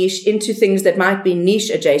your niche into things that might be niche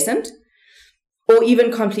adjacent or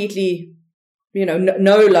even completely,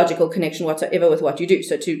 no logical connection whatsoever with what you do.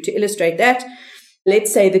 So to illustrate that,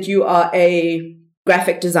 let's say that you are a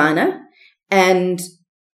graphic designer and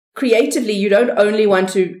creatively you don't only want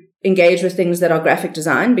to engage with things that are graphic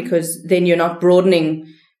design because then you're not broadening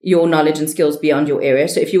your knowledge and skills beyond your area.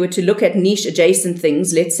 So if you were to look at niche adjacent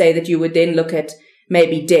things, let's say that you would then look at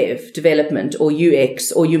maybe development or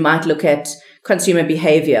UX, or you might look at consumer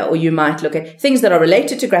behavior, or you might look at things that are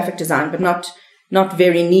related to graphic design, but not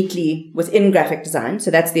very neatly within graphic design. So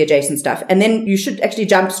that's the adjacent stuff. And then you should actually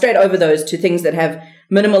jump straight over those to things that have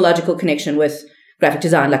minimal logical connection with graphic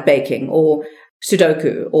design, like baking or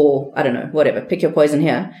Sudoku or I don't know, whatever, pick your poison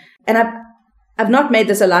here. And I've not made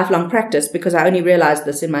this a lifelong practice because I only realized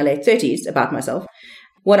this in my late 30s about myself.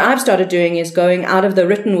 What I've started doing is going out of the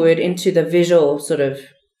written word into the visual sort of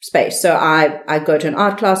space. So I go to an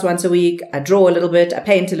art class once a week. I draw a little bit. I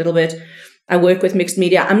paint a little bit. I work with mixed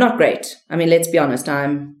media. I'm not great. I mean, let's be honest.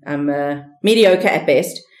 I'm mediocre at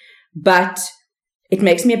best, but it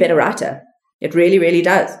makes me a better writer. It really, really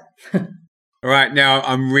does. All right. Now,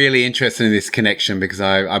 I'm really interested in this connection because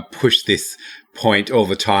I push this point all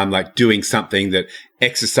the time, like doing something that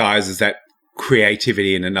exercises that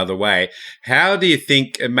creativity in another way. How do you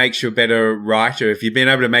think it makes you a better writer? Have you been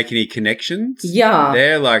able to make any connections? Yeah.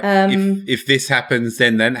 There, like if this happens,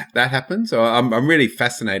 then that happens? Or I'm really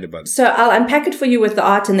fascinated by this. So I'll unpack it for you with the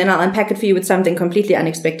art, and then I'll unpack it for you with something completely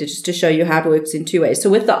unexpected just to show you how it works in two ways. So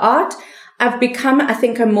with the art, I've become, I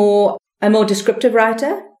think, a more descriptive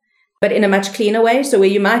writer, but in a much cleaner way. So where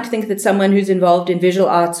you might think that someone who's involved in visual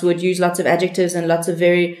arts would use lots of adjectives and lots of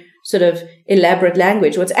very sort of elaborate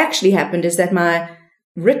language, what's actually happened is that my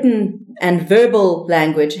written and verbal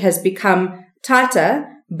language has become tighter,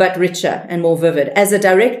 but richer and more vivid as a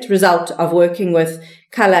direct result of working with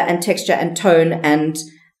color and texture and tone and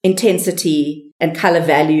intensity and color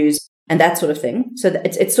values and that sort of thing. So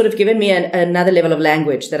it's sort of given me another level of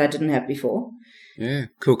language that I didn't have before. Yeah,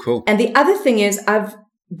 cool. And the other thing is I've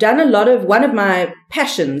done one of my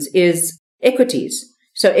passions is equities.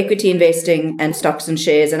 So equity investing and stocks and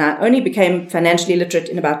shares. And I only became financially literate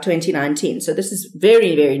in about 2019. So this is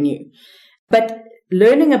very, very new. But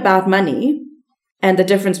learning about money and the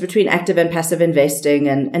difference between active and passive investing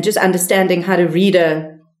and just understanding how to read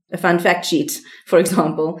a fun fact sheet, for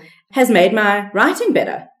example, has made my writing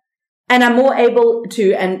better. And I'm more able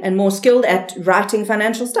to and more skilled at writing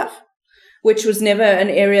financial stuff, which was never an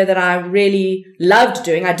area that I really loved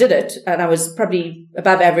doing. I did it, and I was probably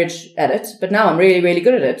above average at it, but now I'm really, really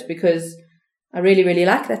good at it because I really, really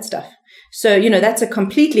like that stuff. So, that's a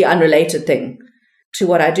completely unrelated thing to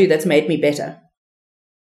what I do that's made me better.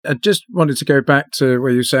 I just wanted to go back to what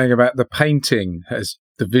you were saying about the painting, as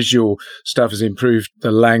the visual stuff has improved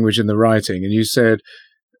the language and the writing. And you said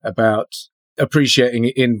about appreciating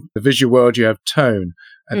in the visual world, you have tone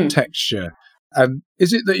and texture. And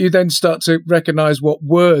is it that you then start to recognize what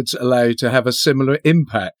words allow you to have a similar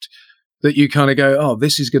impact, that you kind of go, oh,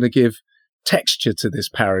 this is going to give texture to this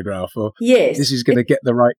paragraph, or yes, this is going to get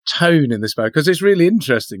the right tone in this paragraph? Because it's really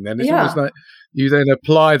interesting then. It's almost like you then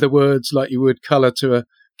apply the words like you would colour to a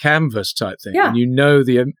canvas type thing. Yeah. And you know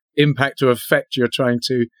the impact or effect you're trying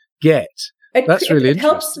to get. That's really interesting.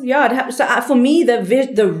 Helps. Yeah, it helps. So for me,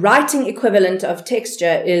 the writing equivalent of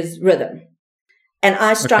texture is rhythm. And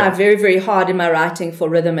I strive very, very hard in my writing for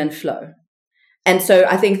rhythm and flow. And so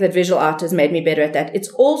I think that visual art has made me better at that. It's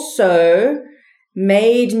also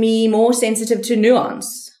made me more sensitive to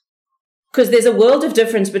nuance, because there's a world of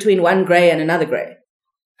difference between one grey and another grey.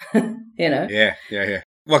 Yeah.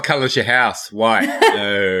 What colour's your house? White?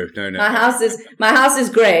 No. My house is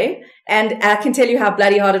grey, and I can tell you how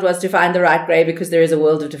bloody hard it was to find the right grey, because there is a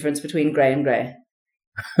world of difference between grey and grey.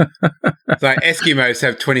 So Eskimos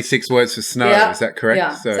have 26 words for snow, is that correct?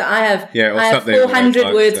 Yeah. So I have 400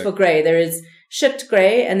 400 words for grey. There is shit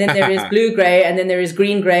grey, and then there is blue grey, and then there is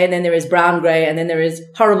green grey, and then there is brown grey, and then there is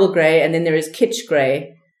horrible grey, and then there is kitsch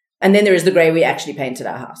grey, and then there is the grey we actually painted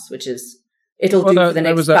our house, which is do for the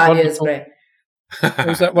next 5 years grey. There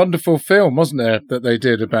was that wonderful film, wasn't there, that they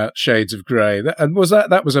did about shades of grey? And was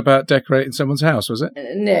that was about decorating someone's house, was it?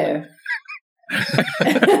 No.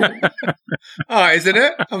 Oh, isn't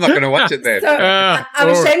it? I'm not going to watch it then. So, I'm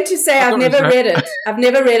ashamed to say I've never read it. I've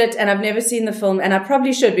never read it, and I've never seen the film, and I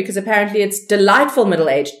probably should, because apparently it's delightful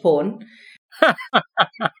middle-aged porn. But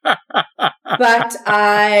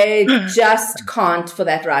I just can't for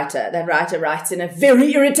that writer. That writer writes in a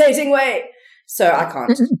very irritating way, so I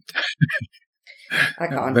can't. I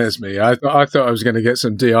can't. There's me. I thought I was going to get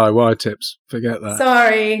some DIY tips. Forget that.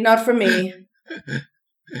 Sorry, not from me.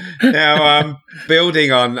 Now,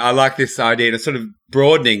 building on, I like this idea, and sort of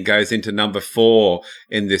broadening goes into number 4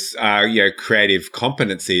 in this, creative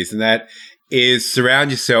competencies, and that is surround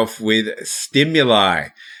yourself with stimuli.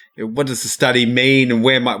 What does the study mean, and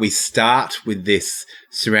where might we start with this,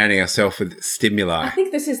 surrounding ourselves with stimuli? I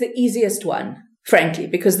think this is the easiest one, frankly,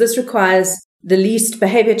 because this requires the least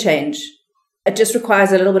behavior change. It just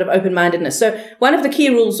requires a little bit of open-mindedness. So one of the key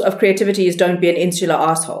rules of creativity is don't be an insular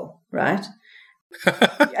asshole, right?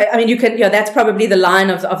 I mean, you can, that's probably the line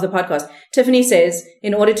of the podcast. Tiffany says,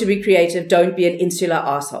 in order to be creative, don't be an insular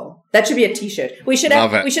asshole. That should be a t-shirt. We should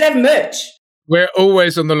have merch. We're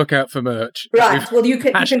always on the lookout for merch. Right. Well, you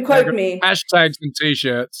can quote me. Hashtags and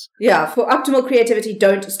t-shirts. Yeah. For optimal creativity,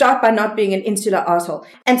 don't start by not being an insular asshole.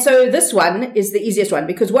 And so this one is the easiest one,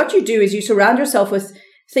 because what you do is you surround yourself with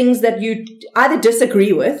things that you either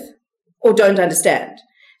disagree with or don't understand.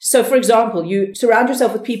 So, for example, you surround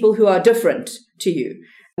yourself with people who are different to you.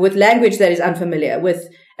 with language that is unfamiliar, with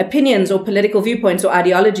opinions or political viewpoints or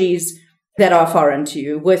ideologies that are foreign to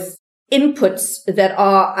you, with inputs that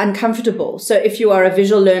are uncomfortable. So if you are a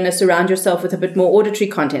visual learner, surround yourself with a bit more auditory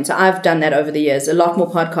content. So I've done that over the years, a lot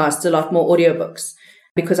more podcasts, a lot more audiobooks,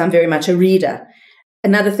 because I'm very much a reader.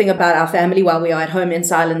 Another thing about our family, while we are at home in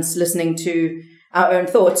silence listening to our own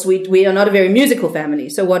thoughts, we are not a very musical family.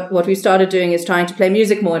 So what we started doing is trying to play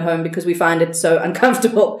music more at home because we find it so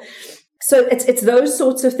uncomfortable. So it's those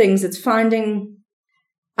sorts of things. It's finding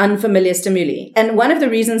unfamiliar stimuli. And one of the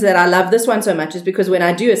reasons that I love this one so much is because when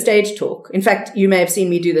I do a stage talk, in fact, you may have seen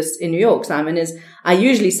me do this in New York, Simon, is I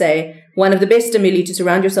usually say one of the best stimuli to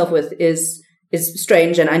surround yourself with is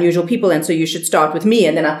strange and unusual people. And so you should start with me.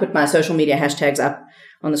 And then I put my social media hashtags up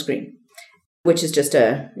on the screen, which is just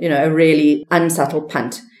a really unsubtle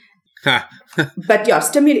punt. But yeah,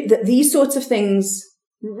 these sorts of things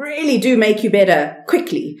really do make you better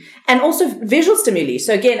quickly. And also visual stimuli.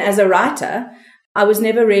 So again, as a writer, I was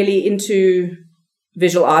never really into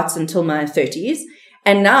visual arts until my 30s.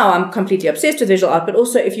 And now I'm completely obsessed with visual art. But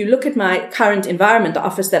also, if you look at my current environment, the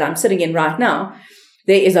office that I'm sitting in right now,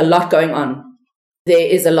 there is a lot going on. There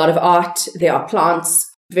is a lot of art. There are plants,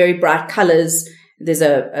 very bright colors. There's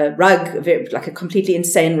a rug, like a completely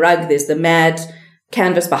insane rug. There's the mad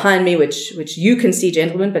canvas behind me, which you can see,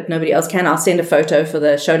 gentlemen, but nobody else can. I'll send a photo for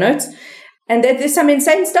the show notes. And there's some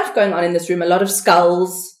insane stuff going on in this room. A lot of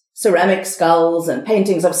skulls, ceramic skulls and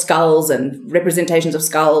paintings of skulls and representations of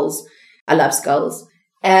skulls. I love skulls.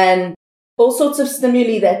 And all sorts of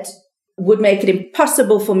stimuli that would make it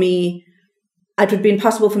impossible for me. It would be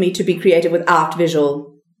impossible for me to be creative without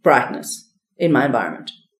visual brightness in my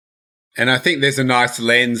environment. And I think there's a nice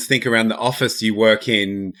lens. Think around the office you work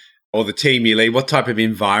in or the team you lead. What type of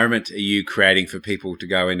environment are you creating for people to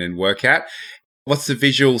go in and work at? What's the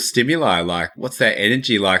visual stimuli like? What's that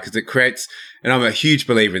energy like? Because it creates, and I'm a huge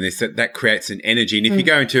believer in this, that creates an energy. And if you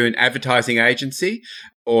go into an advertising agency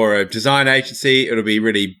or a design agency, it'll be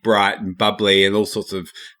really bright and bubbly and all sorts of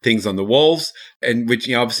things on the walls, and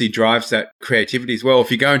which obviously drives that creativity as well.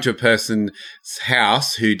 If you go into a person's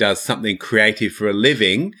house who does something creative for a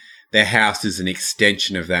living, their house is an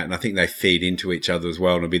extension of that. And I think they feed into each other as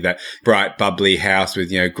well. And it'll be that bright, bubbly house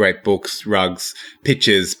with, great books, rugs,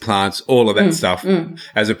 pictures, plants, all of that stuff,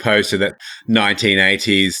 as opposed to that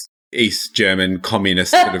 1980s East German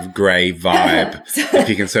communist sort of grey vibe, if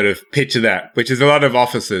you can sort of picture that, which is a lot of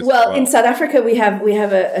offices. Well, in South Africa, we have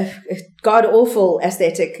a god-awful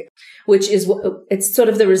aesthetic, which is, it's sort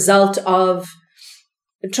of the result of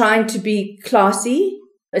trying to be classy.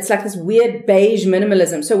 It's like this weird beige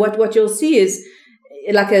minimalism. So what you'll see is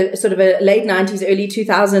like a sort of a late 90s, early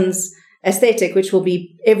 2000s aesthetic, which will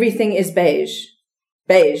be everything is beige,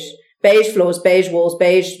 beige floors, beige walls,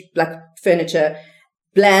 beige like furniture,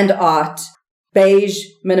 bland art, beige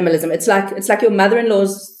minimalism. It's like your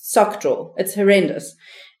mother-in-law's sock drawer. It's horrendous.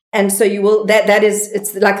 And so you will,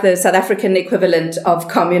 it's like the South African equivalent of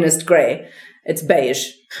communist grey. It's beige.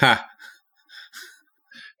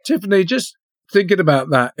 Tiffany, just thinking about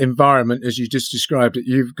that environment as you just described it,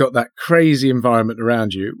 you've got that crazy environment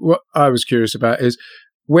around you. What I was curious about is,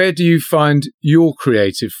 where do you find your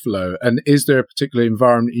creative flow? And is there a particular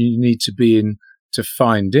environment you need to be in to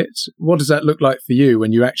find it? What does that look like for you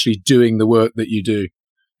when you're actually doing the work that you do?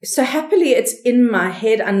 So happily, it's in my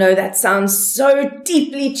head. I know that sounds so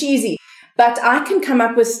deeply cheesy, but I can come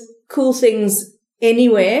up with cool things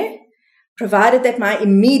anywhere, provided that my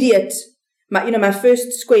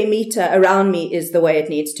first square meter around me is the way it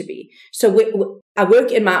needs to be. So I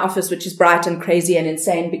work in my office, which is bright and crazy and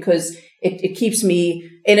insane because it keeps me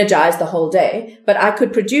energized the whole day. But I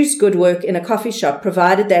could produce good work in a coffee shop,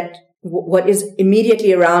 provided that what is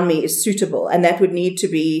immediately around me is suitable. And that would need to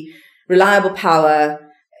be reliable power,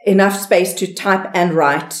 enough space to type and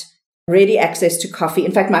write, ready access to coffee.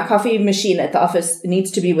 In fact, my coffee machine at the office needs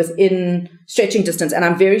to be within stretching distance. And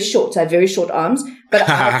I'm very short, so I have very short arms, but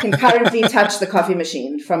I can currently touch the coffee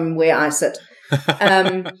machine from where I sit.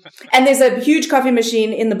 And there's a huge coffee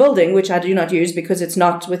machine in the building, which I do not use because it's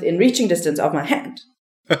not within reaching distance of my hand.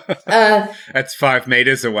 That's 5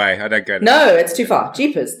 meters away. I don't get it. No, it's too far.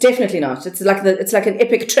 Jeepers. Definitely not. It's like an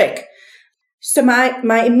epic trek. So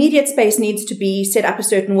my immediate space needs to be set up a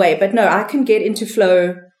certain way, but no, I can get into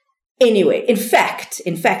flow anyway. In fact,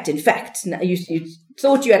 you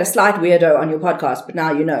thought you had a slight weirdo on your podcast, but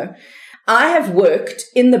now you know. I have worked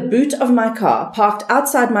in the boot of my car, parked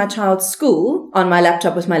outside my child's school on my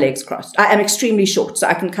laptop with my legs crossed. I am extremely short, so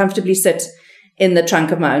I can comfortably sit in the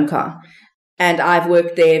trunk of my own car. And I've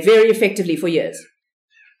worked there very effectively for years.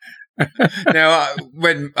 Now,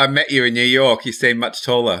 when I met you in New York, you seemed much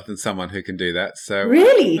taller than someone who can do that. So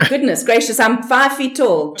Really? Goodness gracious, I'm 5 feet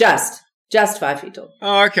tall. Just 5 feet tall.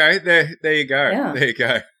 Oh, okay. There you go. Yeah. There you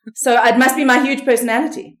go. So it must be my huge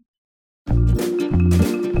personality.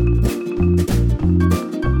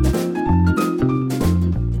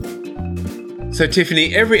 So,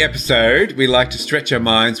 Tiffany, every episode we like to stretch our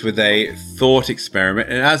minds with a thought experiment.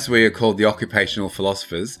 And as we are called the occupational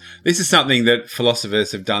philosophers, this is something that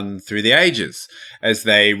philosophers have done through the ages as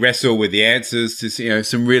they wrestle with the answers to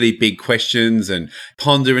some really big questions and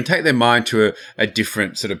ponder and take their mind to a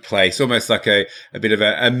different sort of place, almost like a bit of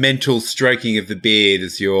a mental stroking of the beard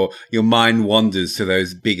as your mind wanders to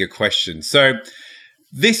those bigger questions. So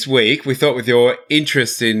this week, we thought with your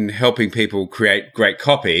interest in helping people create great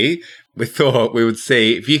copy, we thought we would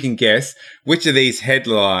see if you can guess which of these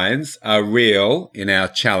headlines are real in our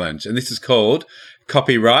challenge. And this is called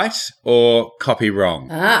copy right or copy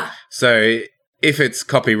wrong. So if it's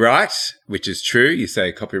copy right, which is true, you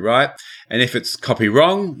say copy right. And if it's copy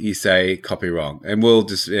wrong, you say copy wrong. And we'll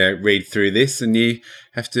just read through this and you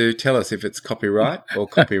have to tell us if it's copy right or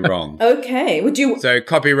copy wrong. Okay. So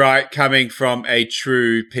copyright coming from a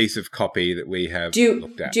true piece of copy that we have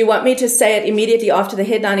looked at. Do you want me to say it immediately after the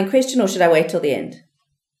headline in question, or should I wait till the end?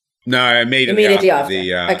 No, immediately after.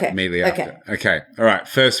 Okay. Immediately after. Okay. All right.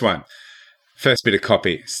 First one. First bit of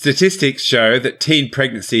copy. Statistics show that teen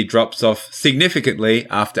pregnancy drops off significantly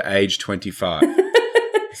after age 25.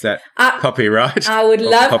 Is that copy right? I would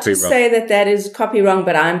love to wrong? say that is copy wrong,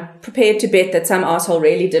 but I'm prepared to bet that some asshole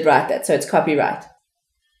really did write that, so it's copy right.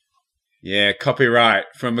 Yeah, copy right.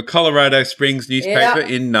 From a Colorado Springs newspaper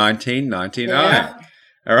in 1999. Yeah.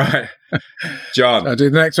 All right. John. I'll do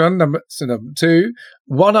the next one. Number 2.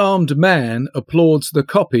 One-armed man applauds the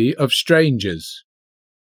copy of Strangers.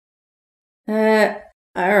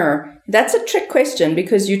 That's a trick question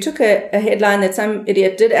because you took a headline that some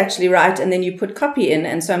idiot did actually write and then you put copy in.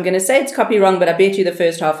 And so I'm going to say it's copy wrong, but I bet you the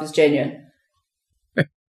first half is genuine.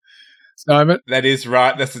 Simon? That is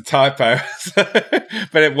right. That's a typo.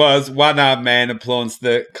 But it was one-armed man applauds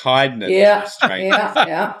the kindness of strangers.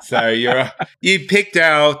 Yeah. So you picked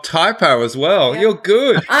our typo as well. Yeah. You're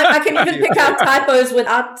good. I can even pick out typos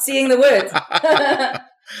without seeing the words.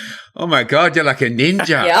 Oh my God, you're like a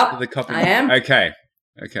ninja. Yep, the copy. I am. Okay.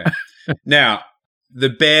 Now, the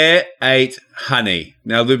bear ate honey.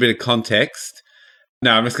 Now, a little bit of context.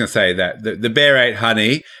 No, I'm just going to say that. The bear ate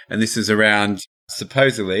honey, and this is around,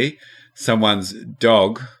 supposedly, someone's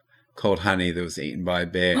dog called Honey that was eaten by a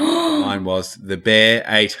bear. The line was, the bear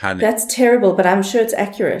ate honey. That's terrible, but I'm sure it's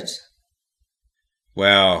accurate.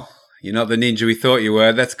 Well, you're not the ninja we thought you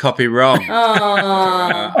were. That's copy wrong.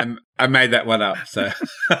 I made that one up. So,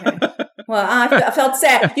 okay. Well, I felt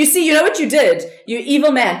sad. You see, you know what you did? You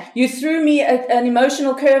evil man. You threw me an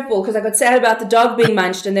emotional curveball because I got sad about the dog being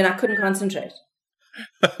munched, and then I couldn't concentrate.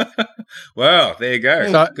 Well, there you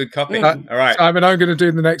go. So, good copy. All right, Simon, I'm going to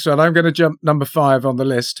do the next one. I'm going to jump number 5 on the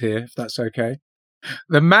list here, if that's okay.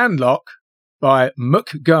 The Manlock by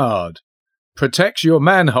McGuard protects your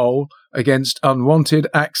manhole against unwanted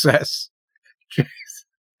access. Jeez.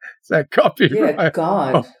 Is that copyright? Dear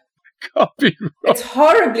God. Copyright. It's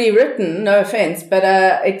horribly written, no offense, but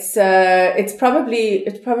it's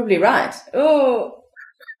probably right. Oh.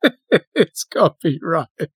 It's copyright.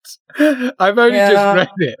 I've only just read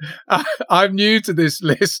it. I'm new to this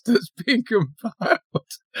list that's been compiled.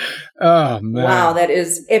 Oh, man. Wow, that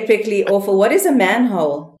is epically awful. What is a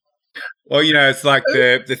manhole? Well, it's like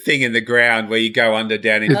the thing in the ground where you go under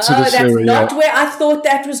down into that's not where I thought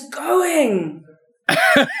that was going.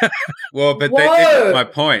 Well, but that's my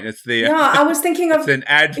point. It's the I was thinking of an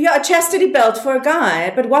ad. Yeah, a chastity belt for a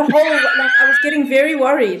guy. But what hole? I was getting very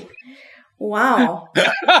worried. Wow.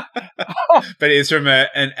 But it's from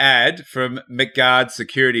an ad from McGuard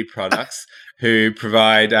Security Products, who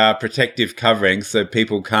provide protective covering so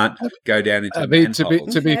people can't go down into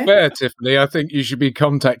manholes. To be fair, Tiffany, I think you should be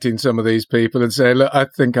contacting some of these people and say, look, I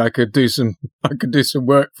think I could do some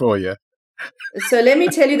work for you. So let me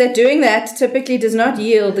tell you that doing that typically does not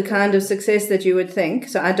yield the kind of success that you would think.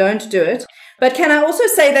 So I don't do it. But can I also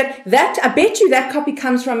say that I bet you that copy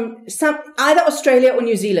comes from either Australia or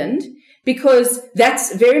New Zealand, because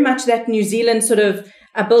that's very much that New Zealand sort of,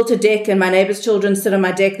 I built a deck and my neighbor's children sit on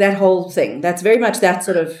my deck, that whole thing. That's very much that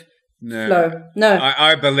sort of flow. No.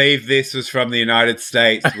 I believe this was from the United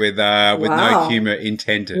States with no humor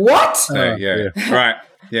intended. What? So, Right.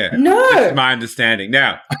 Yeah. No. That's my understanding.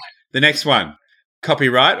 Now, the next one, copy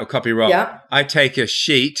right or copy wrong? Yeah. I take a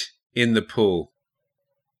sheet in the pool.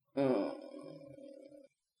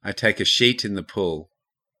 I take a sheet in the pool.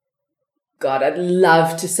 God, I'd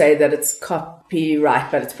love to say that it's copyright,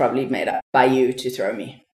 but it's probably made up by you to throw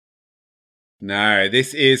me. No,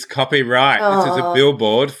 this is copyright. This is a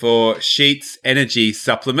billboard for Sheet's energy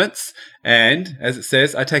supplements. And as it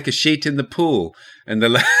says, I take a sheet in the pool. And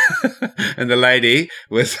the and the lady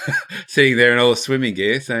was sitting there in all the swimming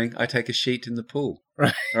gear saying, I take a sheet in the pool.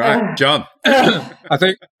 Right. All right, John. I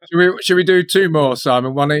think, should we do two more,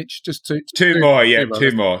 Simon? One each? Just two? Two more.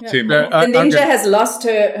 The ninja has lost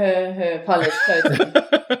her polish totally.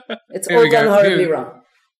 It's all gone horribly wrong.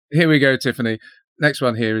 Here we go, Tiffany. Next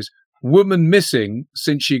one here is woman missing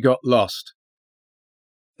since she got lost.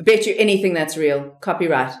 I bet you anything that's real.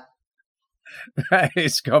 Copyright. That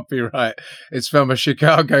is copyright. It's from a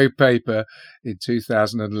Chicago paper in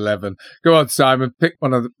 2011. Go on, Simon. Pick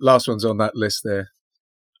one of the last ones on that list there.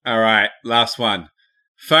 All right. Last one.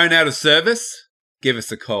 Phone out of service? Give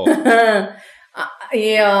us a call.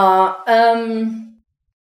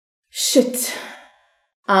 Shit.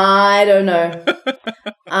 I don't know.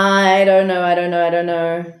 I don't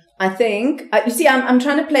know. I think, you see, I'm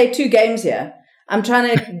trying to play two games here. I'm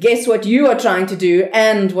trying to guess what you are trying to do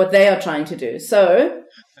and what they are trying to do. So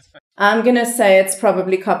I'm going to say it's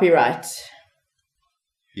probably copyright.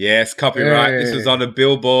 Yes, copyright. Hey. This was on a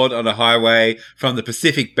billboard on a highway from the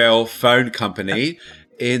Pacific Bell Phone Company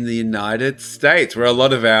in the United States, where a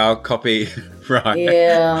lot of our copyright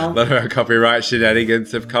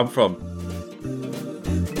shenanigans have come from.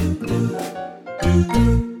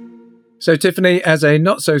 So, Tiffany, as a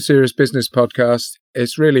not-so-serious business podcast,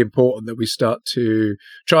 it's really important that we start to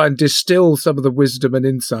try and distill some of the wisdom and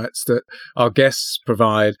insights that our guests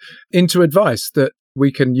provide into advice that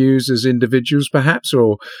we can use as individuals, perhaps,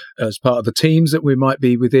 or as part of the teams that we might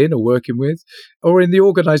be within or working with, or in the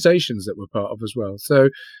organizations that we're part of as well. So,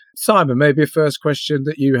 Simon, maybe a first question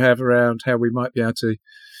that you have around how we might be able to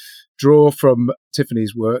draw from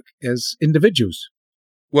Tiffany's work as individuals.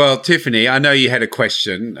 Well, Tiffany, I know you had a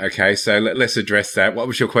question. Okay, so let's address that. What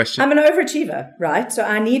was your question? I'm an overachiever, right? So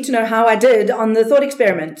I need to know how I did on the thought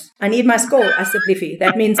experiment. I need my score, asseblief.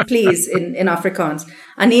 That means please in Afrikaans.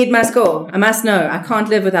 I need my score. I must know. I can't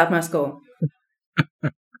live without my score.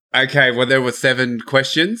 Okay, well, there were 7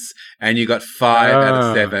 questions and you got 5 out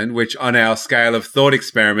of 7, which on our scale of thought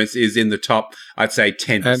experiments is in the top, I'd say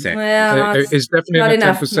 10%. Well, it's definitely not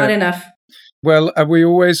enough. 10%. Not enough. Well, we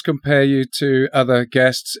always compare you to other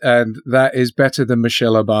guests, and that is better than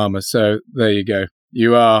Michelle Obama. So there you go.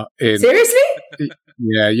 You are in. Seriously?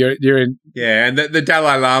 Yeah, you're in. Yeah, and the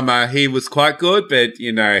Dalai Lama, he was quite good, but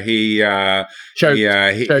he choked at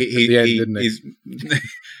the end, didn't he?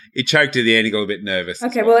 He choked at the end. He got a bit nervous.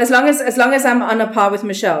 Okay, well, as long as I'm on a par with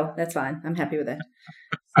Michelle, that's fine. I'm happy with that.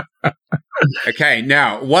 Okay,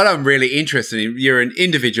 now what I'm really interested in, you're an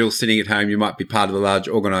individual sitting at home, you might be part of a large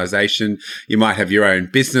organization, you might have your own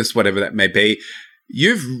business, whatever that may be.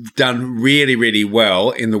 You've done really, really well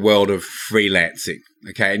in the world of freelancing.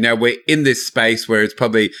 Okay, now we're in this space where it's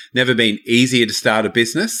probably never been easier to start a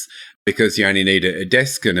business because you only need a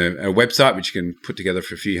desk and a website, which you can put together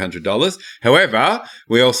for a few $100s. However,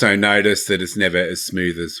 we also notice that it's never as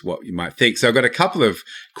smooth as what you might think. So I've got a couple of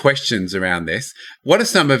questions around this. What are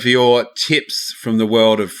some of your tips from the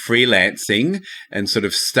world of freelancing and sort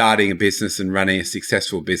of starting a business and running a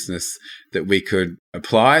successful business that we could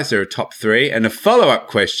apply? Is there a top 3? And a follow-up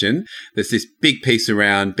question, there's this big piece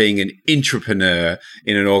around being an intrapreneur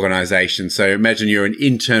in an organization. So imagine you're an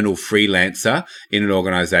internal freelancer in an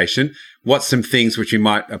organization. What's some things which you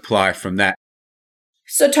might apply from that?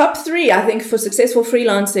 So top 3, I think, for successful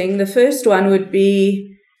freelancing, the first one would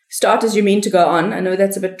be start as you mean to go on. I know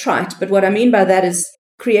that's a bit trite, but what I mean by that is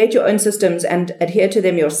create your own systems and adhere to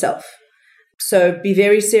them yourself. So be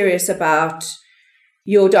very serious about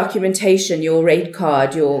your documentation, your rate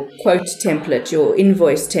card, your quote template, your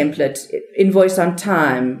invoice template, invoice on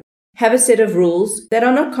time. Have a set of rules that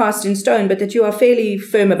are not cast in stone, but that you are fairly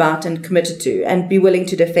firm about and committed to, and be willing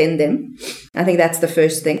to defend them. I think that's the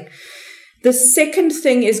first thing. The second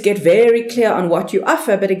thing is get very clear on what you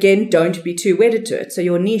offer, but again, don't be too wedded to it. So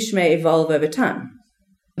your niche may evolve over time,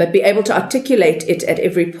 but be able to articulate it at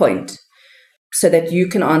every point so that you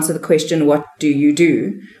can answer the question, what do you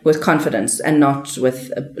do, with confidence and not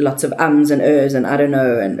with lots of ums and ers and I don't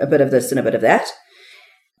know and a bit of this and a bit of that.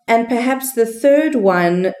 And perhaps the third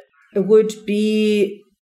one would be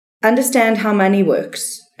understand how money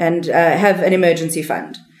works and have an emergency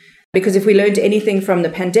fund. Because if we learned anything from the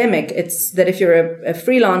pandemic, it's that if you're a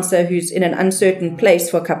freelancer who's in an uncertain place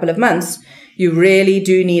for a couple of months, you really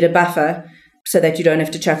do need a buffer so that you don't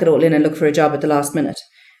have to chuck it all in and look for a job at the last minute.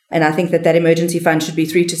 And I think that emergency fund should be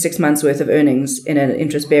 3 to 6 months worth of earnings in an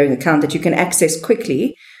interest-bearing account that you can access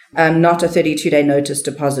quickly not a 32-day notice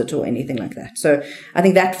deposit or anything like that. So I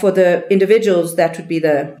think that for the individuals, that would be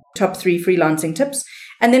the top 3 freelancing tips.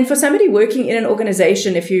 And then for somebody working in an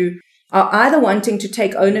organization, if you are either wanting to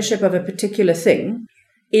take ownership of a particular thing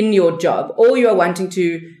in your job, or you're wanting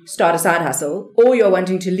to start a side hustle, or you're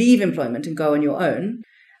wanting to leave employment and go on your own,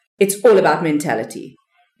 it's all about mentality.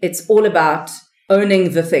 It's all about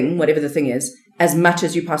owning the thing, whatever the thing is, as much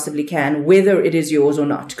as you possibly can, whether it is yours or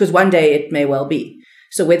not, because one day it may well be.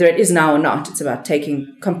 So whether it is now or not, it's about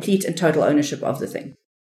taking complete and total ownership of the thing.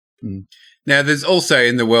 Now, there's also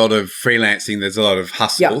in the world of freelancing, there's a lot of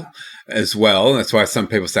hustle as well. That's why some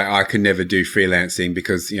people say, I can never do freelancing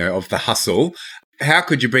because, of the hustle. How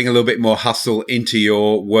could you bring a little bit more hustle into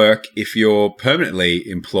your work if you're permanently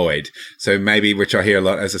employed? So maybe, which I hear a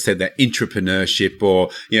lot, as I said, that entrepreneurship or,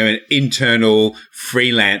 an internal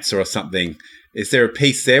freelancer or something. Is there a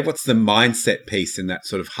piece there? What's the mindset piece in that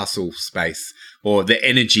sort of hustle space or the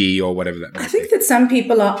energy or whatever that may be? I think that some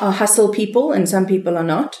people are hustle people and some people are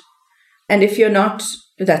not. And if you're not,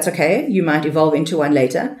 that's okay. You might evolve into one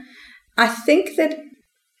later. I think that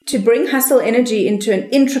to bring hustle energy into an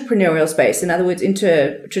entrepreneurial space, in other words,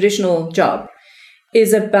 into a traditional job,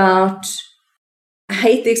 is about, I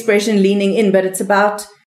hate the expression leaning in, but it's about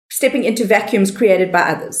stepping into vacuums created by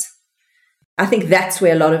others. I think that's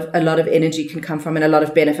where a lot of energy can come from and a lot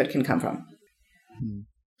of benefit can come from.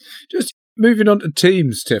 Just moving on to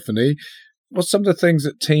teams, Tiffany. What's some of the things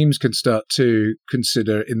that teams can start to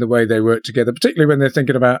consider in the way they work together, particularly when they're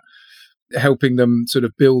thinking about helping them sort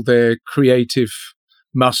of build their creative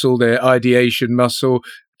muscle, their ideation muscle?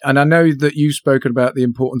 And I know that you've spoken about the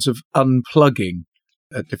importance of unplugging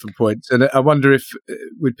at different points. And I wonder if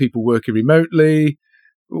with people working remotely,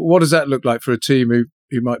 what does that look like for a team who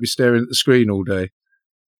might be staring at the screen all day?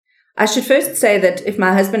 I should first say that if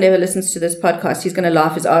my husband ever listens to this podcast, he's going to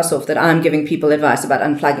laugh his ass off that I'm giving people advice about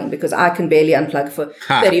unplugging, because I can barely unplug for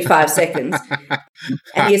 35 seconds.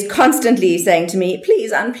 And he is constantly saying to me,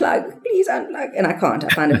 please unplug. And I can't. I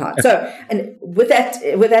find it hard. So, and with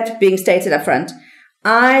that being stated up front,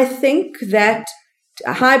 I think that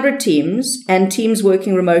hybrid teams and teams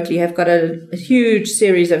working remotely have got a huge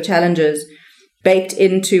series of challenges baked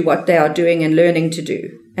into what they are doing and learning to do.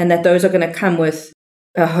 And that those are going to come with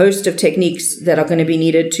a host of techniques that are going to be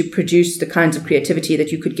needed to produce the kinds of creativity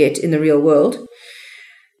that you could get in the real world.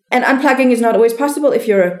 And unplugging is not always possible if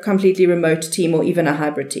you're a completely remote team or even a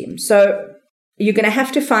hybrid team. So you're going to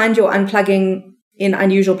have to find your unplugging in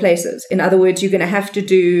unusual places. In other words, you're going to have to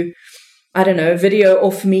do, video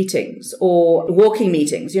off meetings or walking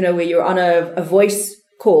meetings, where you're on a voice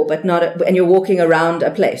call, but and you're walking around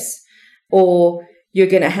a place. Or you're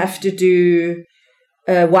going to have to do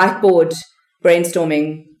a whiteboard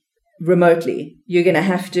brainstorming remotely. You're going to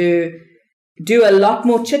have to do a lot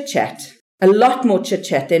more chit-chat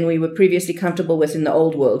than we were previously comfortable with in the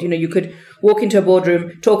old world. You could walk into a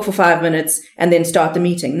boardroom, talk for 5 minutes, and then start the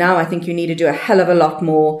meeting. Now I think you need to do a hell of a lot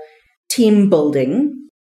more team building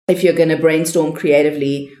if you're going to brainstorm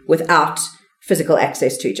creatively without physical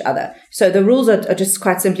access to each other. So the rules are just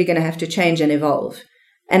quite simply going to have to change and evolve.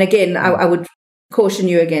 And again, I would caution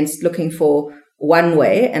you against looking for one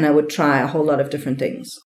way, and I would try a whole lot of different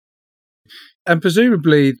things. And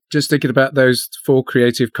presumably, just thinking about those 4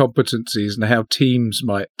 creative competencies and how teams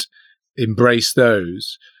might embrace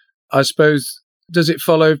those, I suppose, does it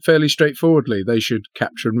follow fairly straightforwardly? They should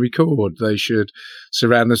capture and record. They should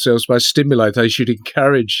surround themselves by stimuli. They should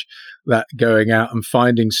encourage that going out and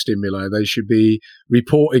finding stimuli. They should be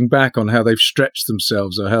reporting back on how they've stretched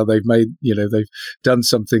themselves or how they've made, they've done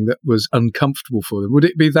something that was uncomfortable for them. Would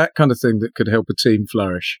it be that kind of thing that could help a team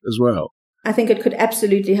flourish as well? I think it could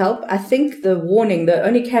absolutely help. I think the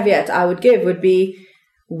only caveat I would give would be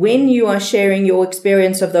when you are sharing your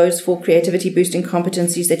experience of those 4 creativity boosting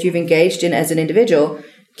competencies that you've engaged in as an individual,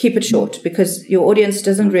 keep it short, because your audience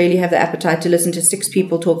doesn't really have the appetite to listen to 6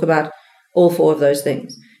 people talk about all 4 of those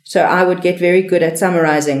things. So I would get very good at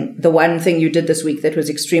summarizing the one thing you did this week that was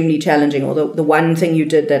extremely challenging, or the one thing you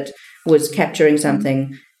did that was capturing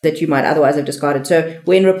something that you might otherwise have discarded. So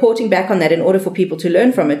when reporting back on that, in order for people to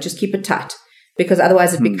learn from it, just keep it tight, because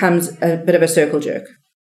otherwise it becomes a bit of a circle jerk.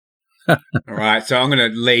 All right, so I'm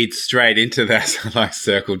going to lead straight into that. I like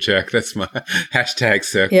circle jerk. That's my hashtag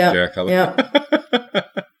circle jerk. Yeah.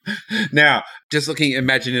 Now, just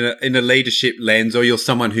imagine in a leadership lens, or you're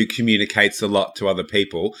someone who communicates a lot to other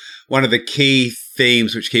people. One of the key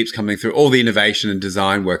themes which keeps coming through all the innovation and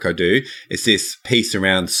design work I do is this piece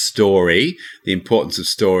around story, the importance of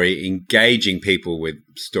story, engaging people with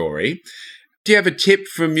story. Do you have a tip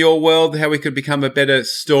from your world how we could become a better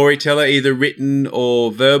storyteller, either written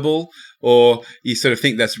or verbal, or you sort of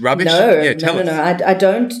think that's rubbish? Tell us. No. I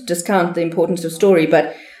don't discount the importance of story,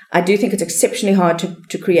 but I do think it's exceptionally hard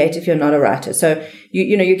to create if you're not a writer. So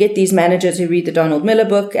you get these managers who read the Donald Miller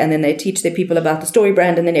book and then they teach their people about the story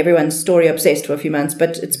brand and then everyone's story obsessed for a few months,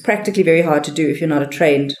 but it's practically very hard to do if you're not a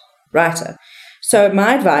trained writer. So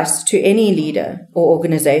my advice to any leader or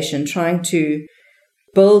organization trying to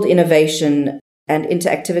build innovation and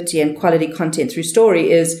interactivity and quality content through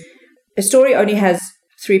story is a story only has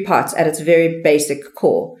 3 parts at its very basic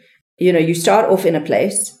core. You start off in a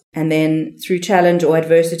place and then through challenge or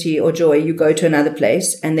adversity or joy, you go to another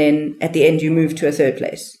place. And then at the end, you move to a third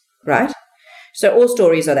place, right? So all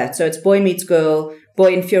stories are that. So it's boy meets girl,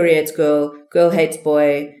 boy infuriates girl, girl hates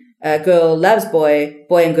boy, girl loves boy,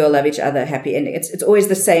 boy and girl love each other, happy ending. It's always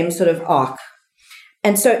the same sort of arc.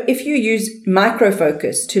 And so if you use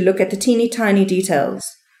micro-focus to look at the teeny tiny details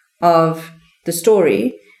of the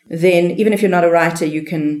story, then even if you're not a writer, you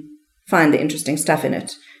can find the interesting stuff in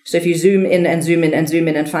it. So if you zoom in and zoom in and zoom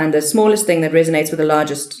in and find the smallest thing that resonates with the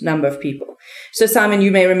largest number of people. So Simon, you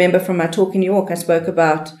may remember from my talk in New York, I spoke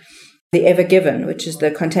about the Ever Given, which is the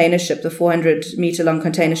container ship, the 400-meter long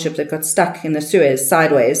container ship that got stuck in the Suez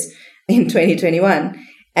sideways in 2021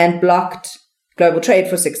 and blocked global trade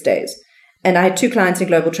for 6 days. And I had 2 clients in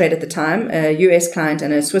global trade at the time, a US client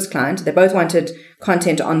and a Swiss client. They both wanted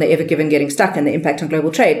content on the Ever Given getting stuck and the impact on global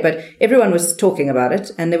trade, but everyone was talking about it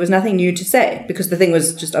and there was nothing new to say because the thing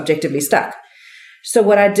was just objectively stuck. So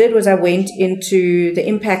what I did was I went into the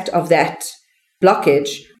impact of that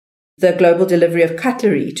blockage, the global delivery of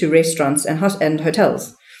cutlery to restaurants and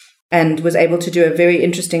hotels, and was able to do a very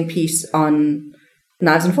interesting piece on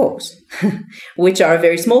knives and forks, which are a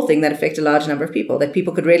very small thing that affect a large number of people that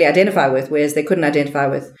people could really identify with, whereas they couldn't identify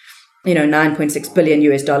with, $9.6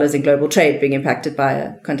 billion in global trade being impacted by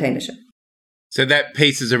a container ship. So that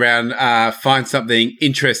piece is around find something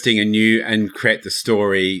interesting and new and create the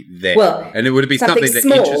story there. Well, and it would be something that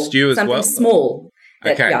interests you as well? Something small.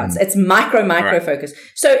 Okay. It's micro right. Focus.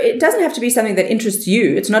 So it doesn't have to be something that interests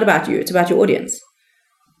you. It's not about you. It's about your audience.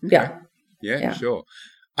 Okay. Yeah, sure.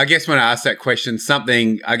 I guess when I ask that question,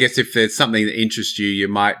 if there's something that interests you, you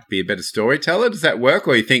might be a better storyteller. Does that work?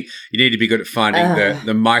 Or you think you need to be good at finding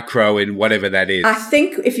the micro in whatever that is? I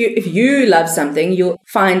think if you love something, you'll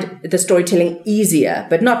find the storytelling easier,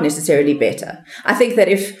 but not necessarily better. I think that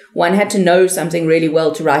if one had to know something really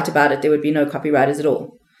well to write about it, there would be no copywriters at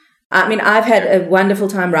all. I mean, I've had a wonderful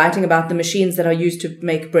time writing about the machines that are used to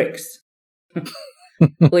make bricks,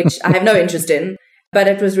 which I have no interest in. But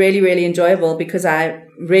it was really, really enjoyable because I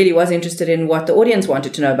really was interested in what the audience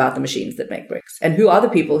wanted to know about the machines that make bricks and who are the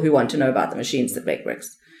people who want to know about the machines that make bricks.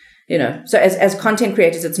 So as content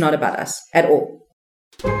creators, it's not about us at all.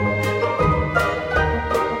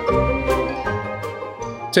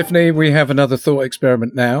 Tiffany, we have another thought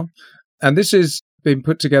experiment now. And this is been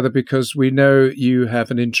put together because we know you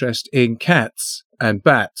have an interest in cats and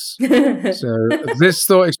bats. So this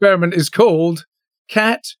thought experiment is called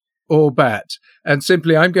Cat or Bat. And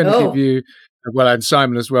simply, I'm going to give you, and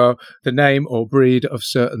Simon as well, the name or breed of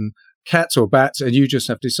certain cats or bats, and you just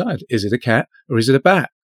have to decide, is it a cat or is it a bat?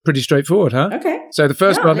 Pretty straightforward, huh? Okay. So the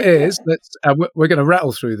first one is, we're going to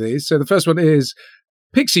rattle through these. So the first one is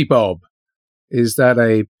Pixie Bob. Is that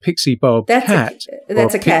a Pixie Bob cat?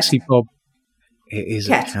 That's a cat. Pixie Bob. It is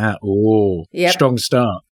a cat. Oh, yep. Strong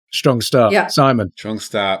start. Yeah. Simon. Strong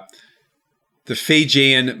start. The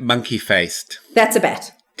Fijian monkey-faced. That's a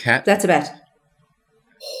bat. Cat? That's a bat.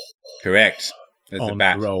 Correct. That's a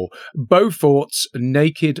bat. Roll. Beaufort's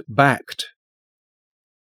naked-backed.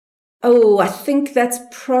 Oh, I think that's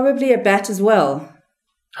probably a bat as well.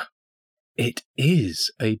 It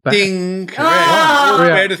is a bat. Ding! Correct. Oh!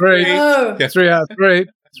 3 out of 3. Oh. Yeah, 3 out of 3.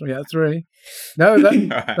 3 out of 3. No,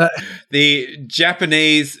 the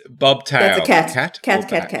Japanese bobtail. That's a cat.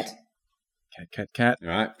 Cat. All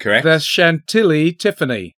right, correct. The Chantilly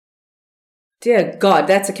Tiffany. Dear God,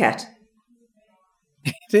 that's a cat.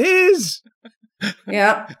 It is.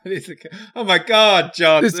 Yeah. It is a cat. Oh my God,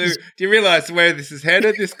 John. Do you realise where this is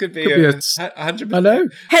headed? This could be 100%. I know.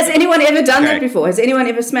 Has anyone ever done that before? Has anyone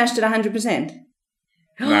ever smashed it 100%?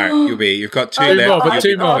 No, you've got 2 left. But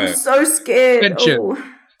 2 more. I'm so scared.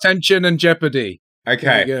 Tension and jeopardy.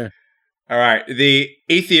 Okay. All right. The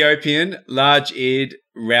Ethiopian large-eared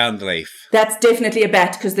roundleaf. That's definitely a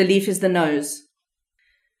bat because the leaf is the nose.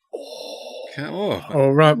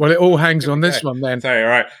 All right. Well, it all hangs on this one then. Sorry. All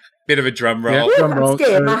right. Bit of a drum roll. Yeah, I'm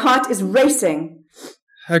scared. My heart is racing.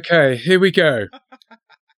 Okay. Here we go.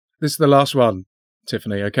 This is the last one,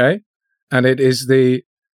 Tiffany. Okay. And it is the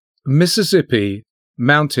Mississippi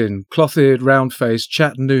mountain, cloth-eared, round-faced,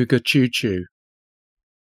 Chattanooga choo-choo.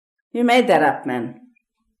 You made that up, man.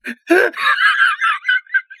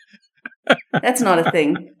 That's not a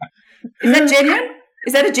thing. Is that genuine?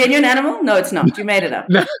 Is that a genuine animal? No, it's not. You made it up.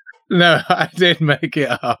 No, I did make it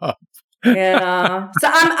up. Yeah. So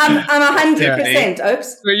I'm 100%,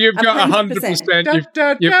 Oaks. So you've got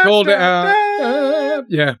 100%. You've called it out.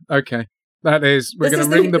 Yeah, okay. That is, we're going to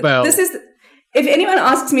ring the bell. If anyone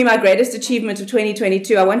asks me my greatest achievement of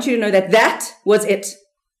 2022, I want you to know that was it.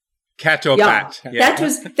 Cat or bat. Yeah. That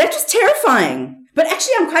was terrifying. But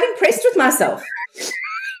actually, I'm quite impressed with myself.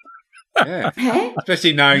 Yeah. Hey?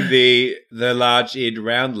 Especially knowing the large-eared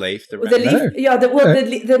round leaf. The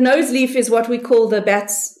leaf, the nose leaf is what we call the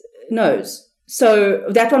bat's nose. So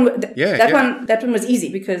that one, that one was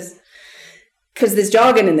easy because there's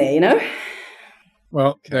jargon in there, you know.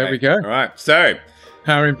 Well, there we go. All right. So,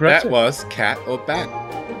 how impressive. That was cat or bat.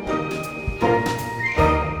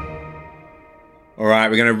 All right,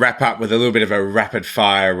 we're going to wrap up with a little bit of a rapid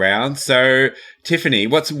fire round. So, Tiffany,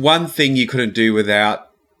 what's one thing you couldn't do without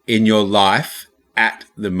in your life at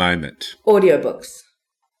the moment? Audiobooks.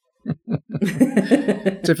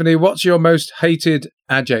 Tiffany, what's your most hated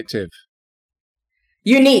adjective?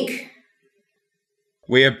 Unique.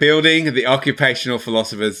 We are building the occupational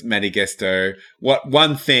philosopher's manifesto. What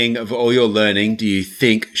one thing of all your learning do you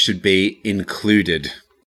think should be included?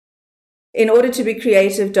 In order to be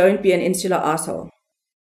creative, don't be an insular asshole.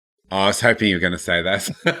 Oh, I was hoping you were going to say that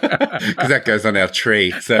because that goes on our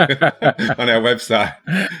tree, so on our website.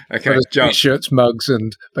 Okay, John. T-shirts, mugs,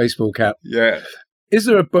 and baseball cap. Yeah. Is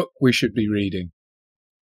there a book we should be reading?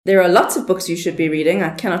 There are lots of books you should be reading.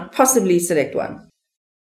 I cannot possibly select one.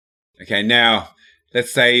 Okay, now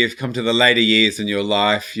let's say you've come to the later years in your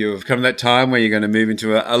life. You've come to that time where you're going to move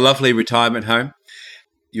into a lovely retirement home.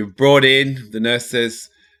 You're brought in. The nurse says,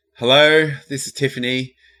 "Hello, this is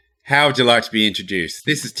Tiffany. How would you like to be introduced?"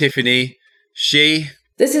 This is Tiffany.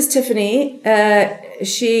 This is Tiffany.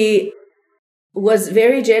 She was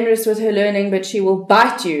very generous with her learning, but she will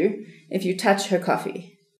bite you if you touch her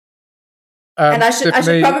coffee. And I should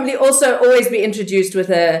probably also always be introduced with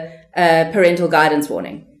a parental guidance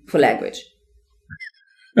warning for language.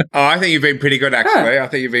 Oh, I think you've been pretty good, actually. I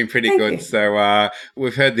think you've been pretty good. You. So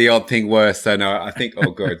we've heard the odd thing worse. So no, I think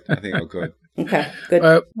all good. Okay,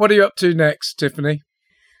 good. What are you up to next, Tiffany?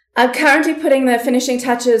 I'm currently putting the finishing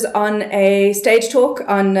touches on a stage talk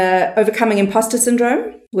on overcoming imposter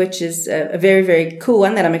syndrome, which is a very, very cool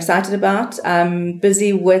one that I'm excited about. I'm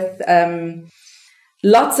busy with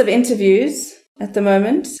lots of interviews at the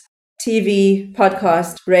moment, TV,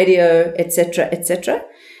 podcast, radio, etc.,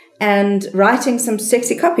 and writing some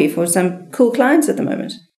sexy copy for some cool clients at the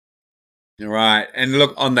moment. All right. And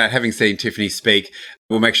look, on that, having seen Tiffany speak,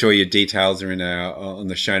 we'll make sure your details are on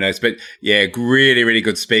the show notes. But yeah, really, really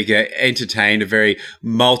good speaker, entertained a very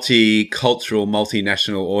multicultural,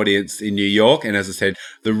 multinational audience in New York. And as I said,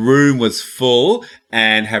 the room was full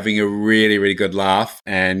and having a really, really good laugh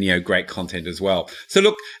and, great content as well. So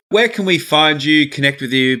look, where can we find you, connect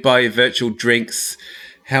with you, buy your virtual drinks?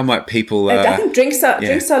 How might people I think drinks are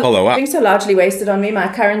largely wasted on me.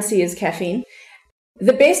 My currency is caffeine.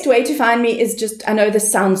 The best way to find me is just, I know this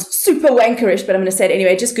sounds super wankerish, but I'm going to say it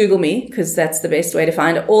anyway. Just Google me because that's the best way to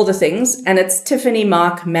find all the things. And it's Tiffany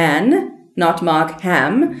Markman, not Mark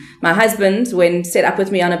Ham. My husband, when set up with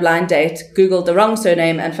me on a blind date, Googled the wrong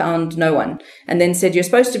surname and found no one. And then said, "You're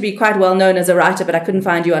supposed to be quite well known as a writer, but I couldn't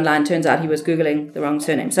find you online." Turns out he was Googling the wrong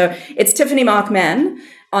surname. So it's Tiffany Markman,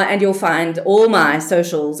 and you'll find all my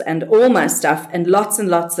socials and all my stuff and lots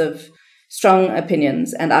of strong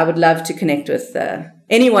opinions, and I would love to connect with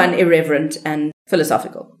anyone irreverent and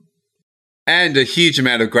philosophical. And a huge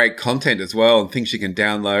amount of great content as well, and things you can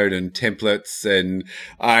download and templates. And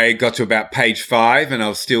I got to about page 5 and I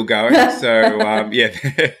was still going. So,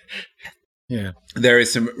 yeah, there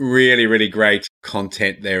is some really, really great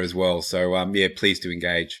content there as well. So, please do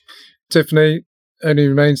engage. Tiffany, only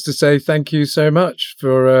remains to say thank you so much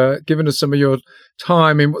for giving us some of your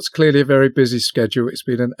time in what's clearly a very busy schedule. It's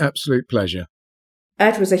been an absolute pleasure.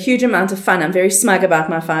 It was a huge amount of fun. I'm very smug about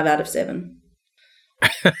my 5 out of 7.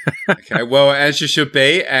 Okay, well, as you should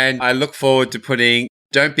be. And I look forward to putting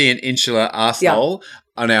 "Don't Be an Insular Arsehole"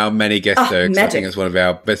 on our many guest circs. I think it's one of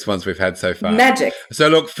our best ones we've had so far. Magic. So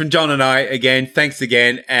look, from John and I, again, thanks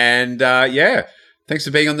again. And thanks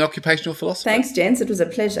for being on The Occupational Philosopher. Thanks, gents. It was a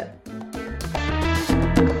pleasure.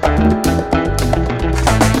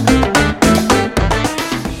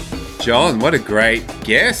 John, what a great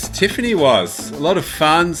guest Tiffany was. A lot of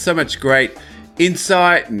fun, so much great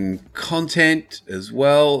insight and content as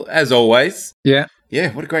well, as always. Yeah.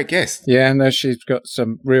 Yeah, what a great guest. Yeah, no, she's got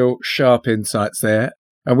some real sharp insights there.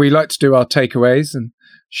 And we like to do our takeaways and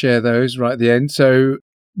share those right at the end. So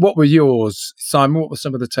what were yours, Simon? What were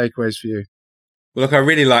some of the takeaways for you? Well, look, I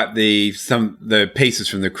really like the pieces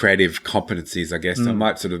from the creative competencies, I guess. I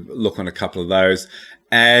might sort of look on a couple of those.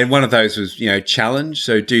 And one of those was, challenge.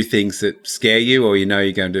 So do things that scare you or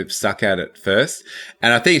you're going to suck at it first.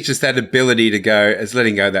 And I think it's just that ability to go as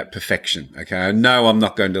letting go of that perfection. Okay. I know I'm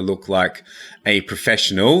not going to look like a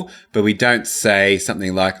professional, but we don't say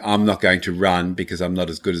something like, I'm not going to run because I'm not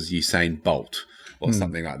as good as Usain Bolt or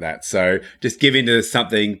something like that. So just give into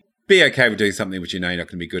something. Be okay with doing something which you're not going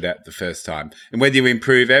to be good at the first time. And whether you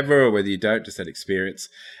improve ever or whether you don't, just that experience.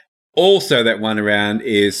 Also, that one around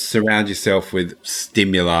is surround yourself with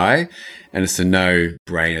stimuli. And it's a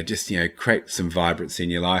no-brainer. Just, create some vibrancy in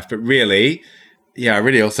your life. But really, I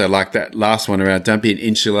really also like that last one around don't be an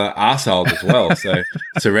insular arsehole as well. So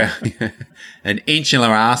surround an insular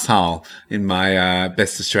arsehole in my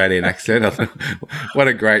best Australian accent. What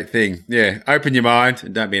a great thing. Yeah, open your mind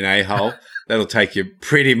and don't be an a-hole. That'll take you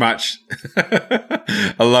pretty much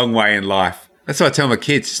a long way in life. That's what I tell my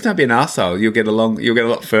kids. Just don't be an arsehole. You'll get a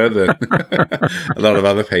lot further than a lot of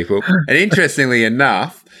other people. And interestingly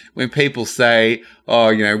enough, when people say,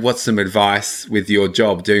 what's some advice with your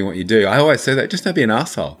job, doing what you do? I always say that, just don't be an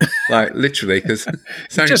arsehole. Like, literally, because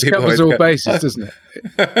so just covers all bases, doesn't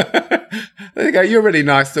it? They go, you're really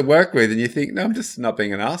nice to work with. And you think, no, I'm just not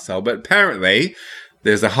being an arsehole. But apparently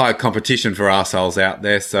there's a high competition for arseholes out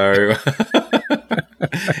there. So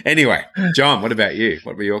anyway, John, what about you?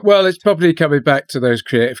 What were your... Well, it's probably coming back to those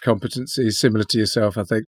creative competencies, similar to yourself, I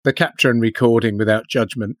think. The capture and recording without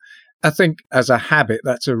judgment. I think as a habit,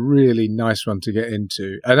 that's a really nice one to get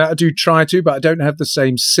into. And I do try to, but I don't have the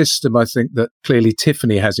same system, I think, that clearly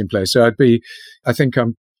Tiffany has in place. So I'm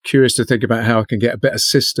curious to think about how I can get a better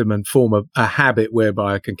system and form a habit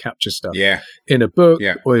whereby I can capture stuff in a book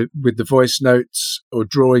or with the voice notes or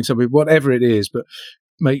drawing something, whatever it is, but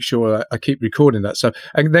make sure I keep recording that stuff.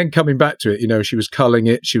 And then coming back to it, she was culling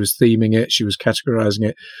it, she was theming it, she was categorizing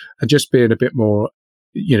it, and just being a bit more,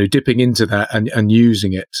 dipping into that and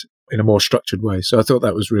using it in a more structured way. So I thought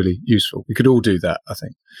that was really useful. We could all do that, I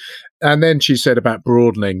think. And then she said about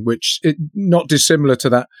broadening, which not dissimilar to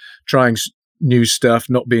that, trying new stuff,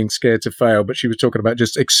 not being scared to fail, but she was talking about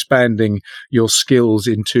just expanding your skills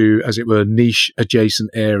into, as it were, niche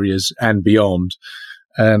adjacent areas and beyond.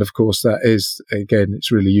 And of course, that is, again,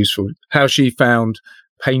 it's really useful. How she found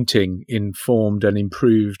painting informed and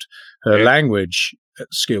improved her language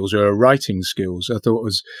skills, her writing skills, I thought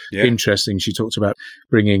was interesting. She talked about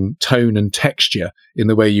bringing tone and texture in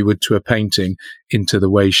the way you would to a painting into the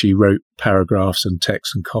way she wrote paragraphs and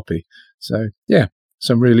text and copy. So,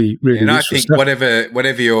 some really, really and useful I think stuff.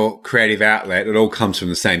 whatever your creative outlet, it all comes from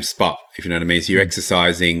the same spot, if you know what I mean. So you're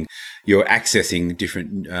exercising, you're accessing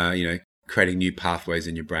different, creating new pathways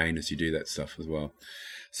in your brain as you do that stuff as well.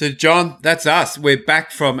 So, John, that's us. We're back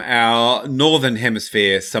from our Northern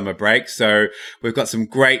Hemisphere summer break. So we've got some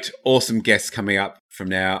great, awesome guests coming up from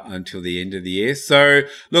now until the end of the year. So,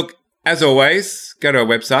 look, as always, go to our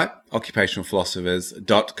website,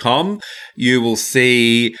 occupationalphilosophers.com. You will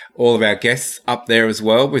see all of our guests up there as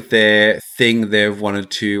well with their thing they've wanted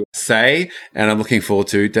to say. And I'm looking forward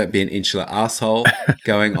to Don't Be an Insular Arsehole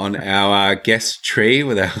going on our guest tree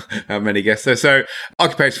with our many guests there. So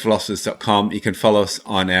occupationalphilosophers.com. You can follow us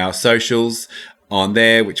on our socials on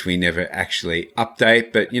there, which we never actually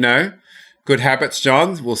update. But, good habits,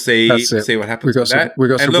 John. We'll see what happens with that. We've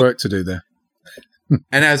got some work to do there.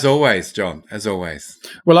 And as always, John,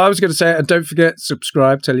 Well, I was going to say, and don't forget,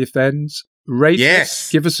 subscribe, tell your friends, rate us,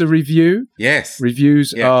 give us a review. Yes.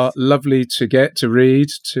 Reviews are lovely to get, to read,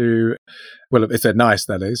 well, if they're nice,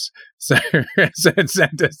 that is. So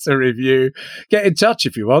send us a review. Get in touch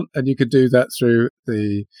if you want, and you can do that through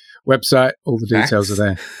the website. All the details are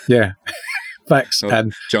there. Yeah. Fax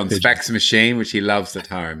and John's fax machine, which he loves at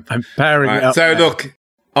home. I'm powering it up. So, look,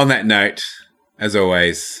 on that note, as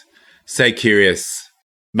always, stay curious,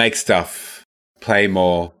 make stuff, play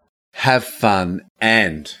more, have fun,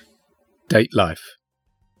 and date life.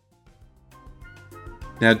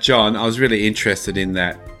 Now, John, I was really interested in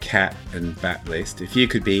that cat and bat list. If you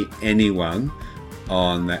could be anyone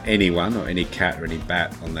or any cat or any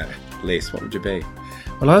bat on that list, what would you be?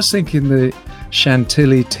 Well, I was thinking the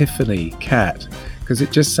Chantilly Tiffany cat, because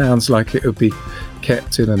it just sounds like it would be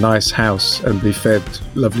kept in a nice house and be fed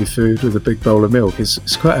lovely food with a big bowl of milk.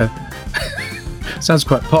 It's quite sounds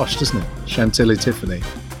quite posh, doesn't it? Chantilly Tiffany.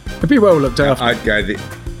 It'd be well looked after. I'd go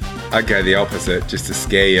the opposite, just to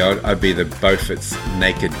scare you. I'd be the Beaufort's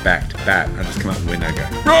naked backed bat. I'd just come up the window and go,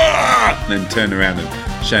 "Rah!" and then turn around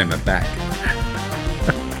and show my back.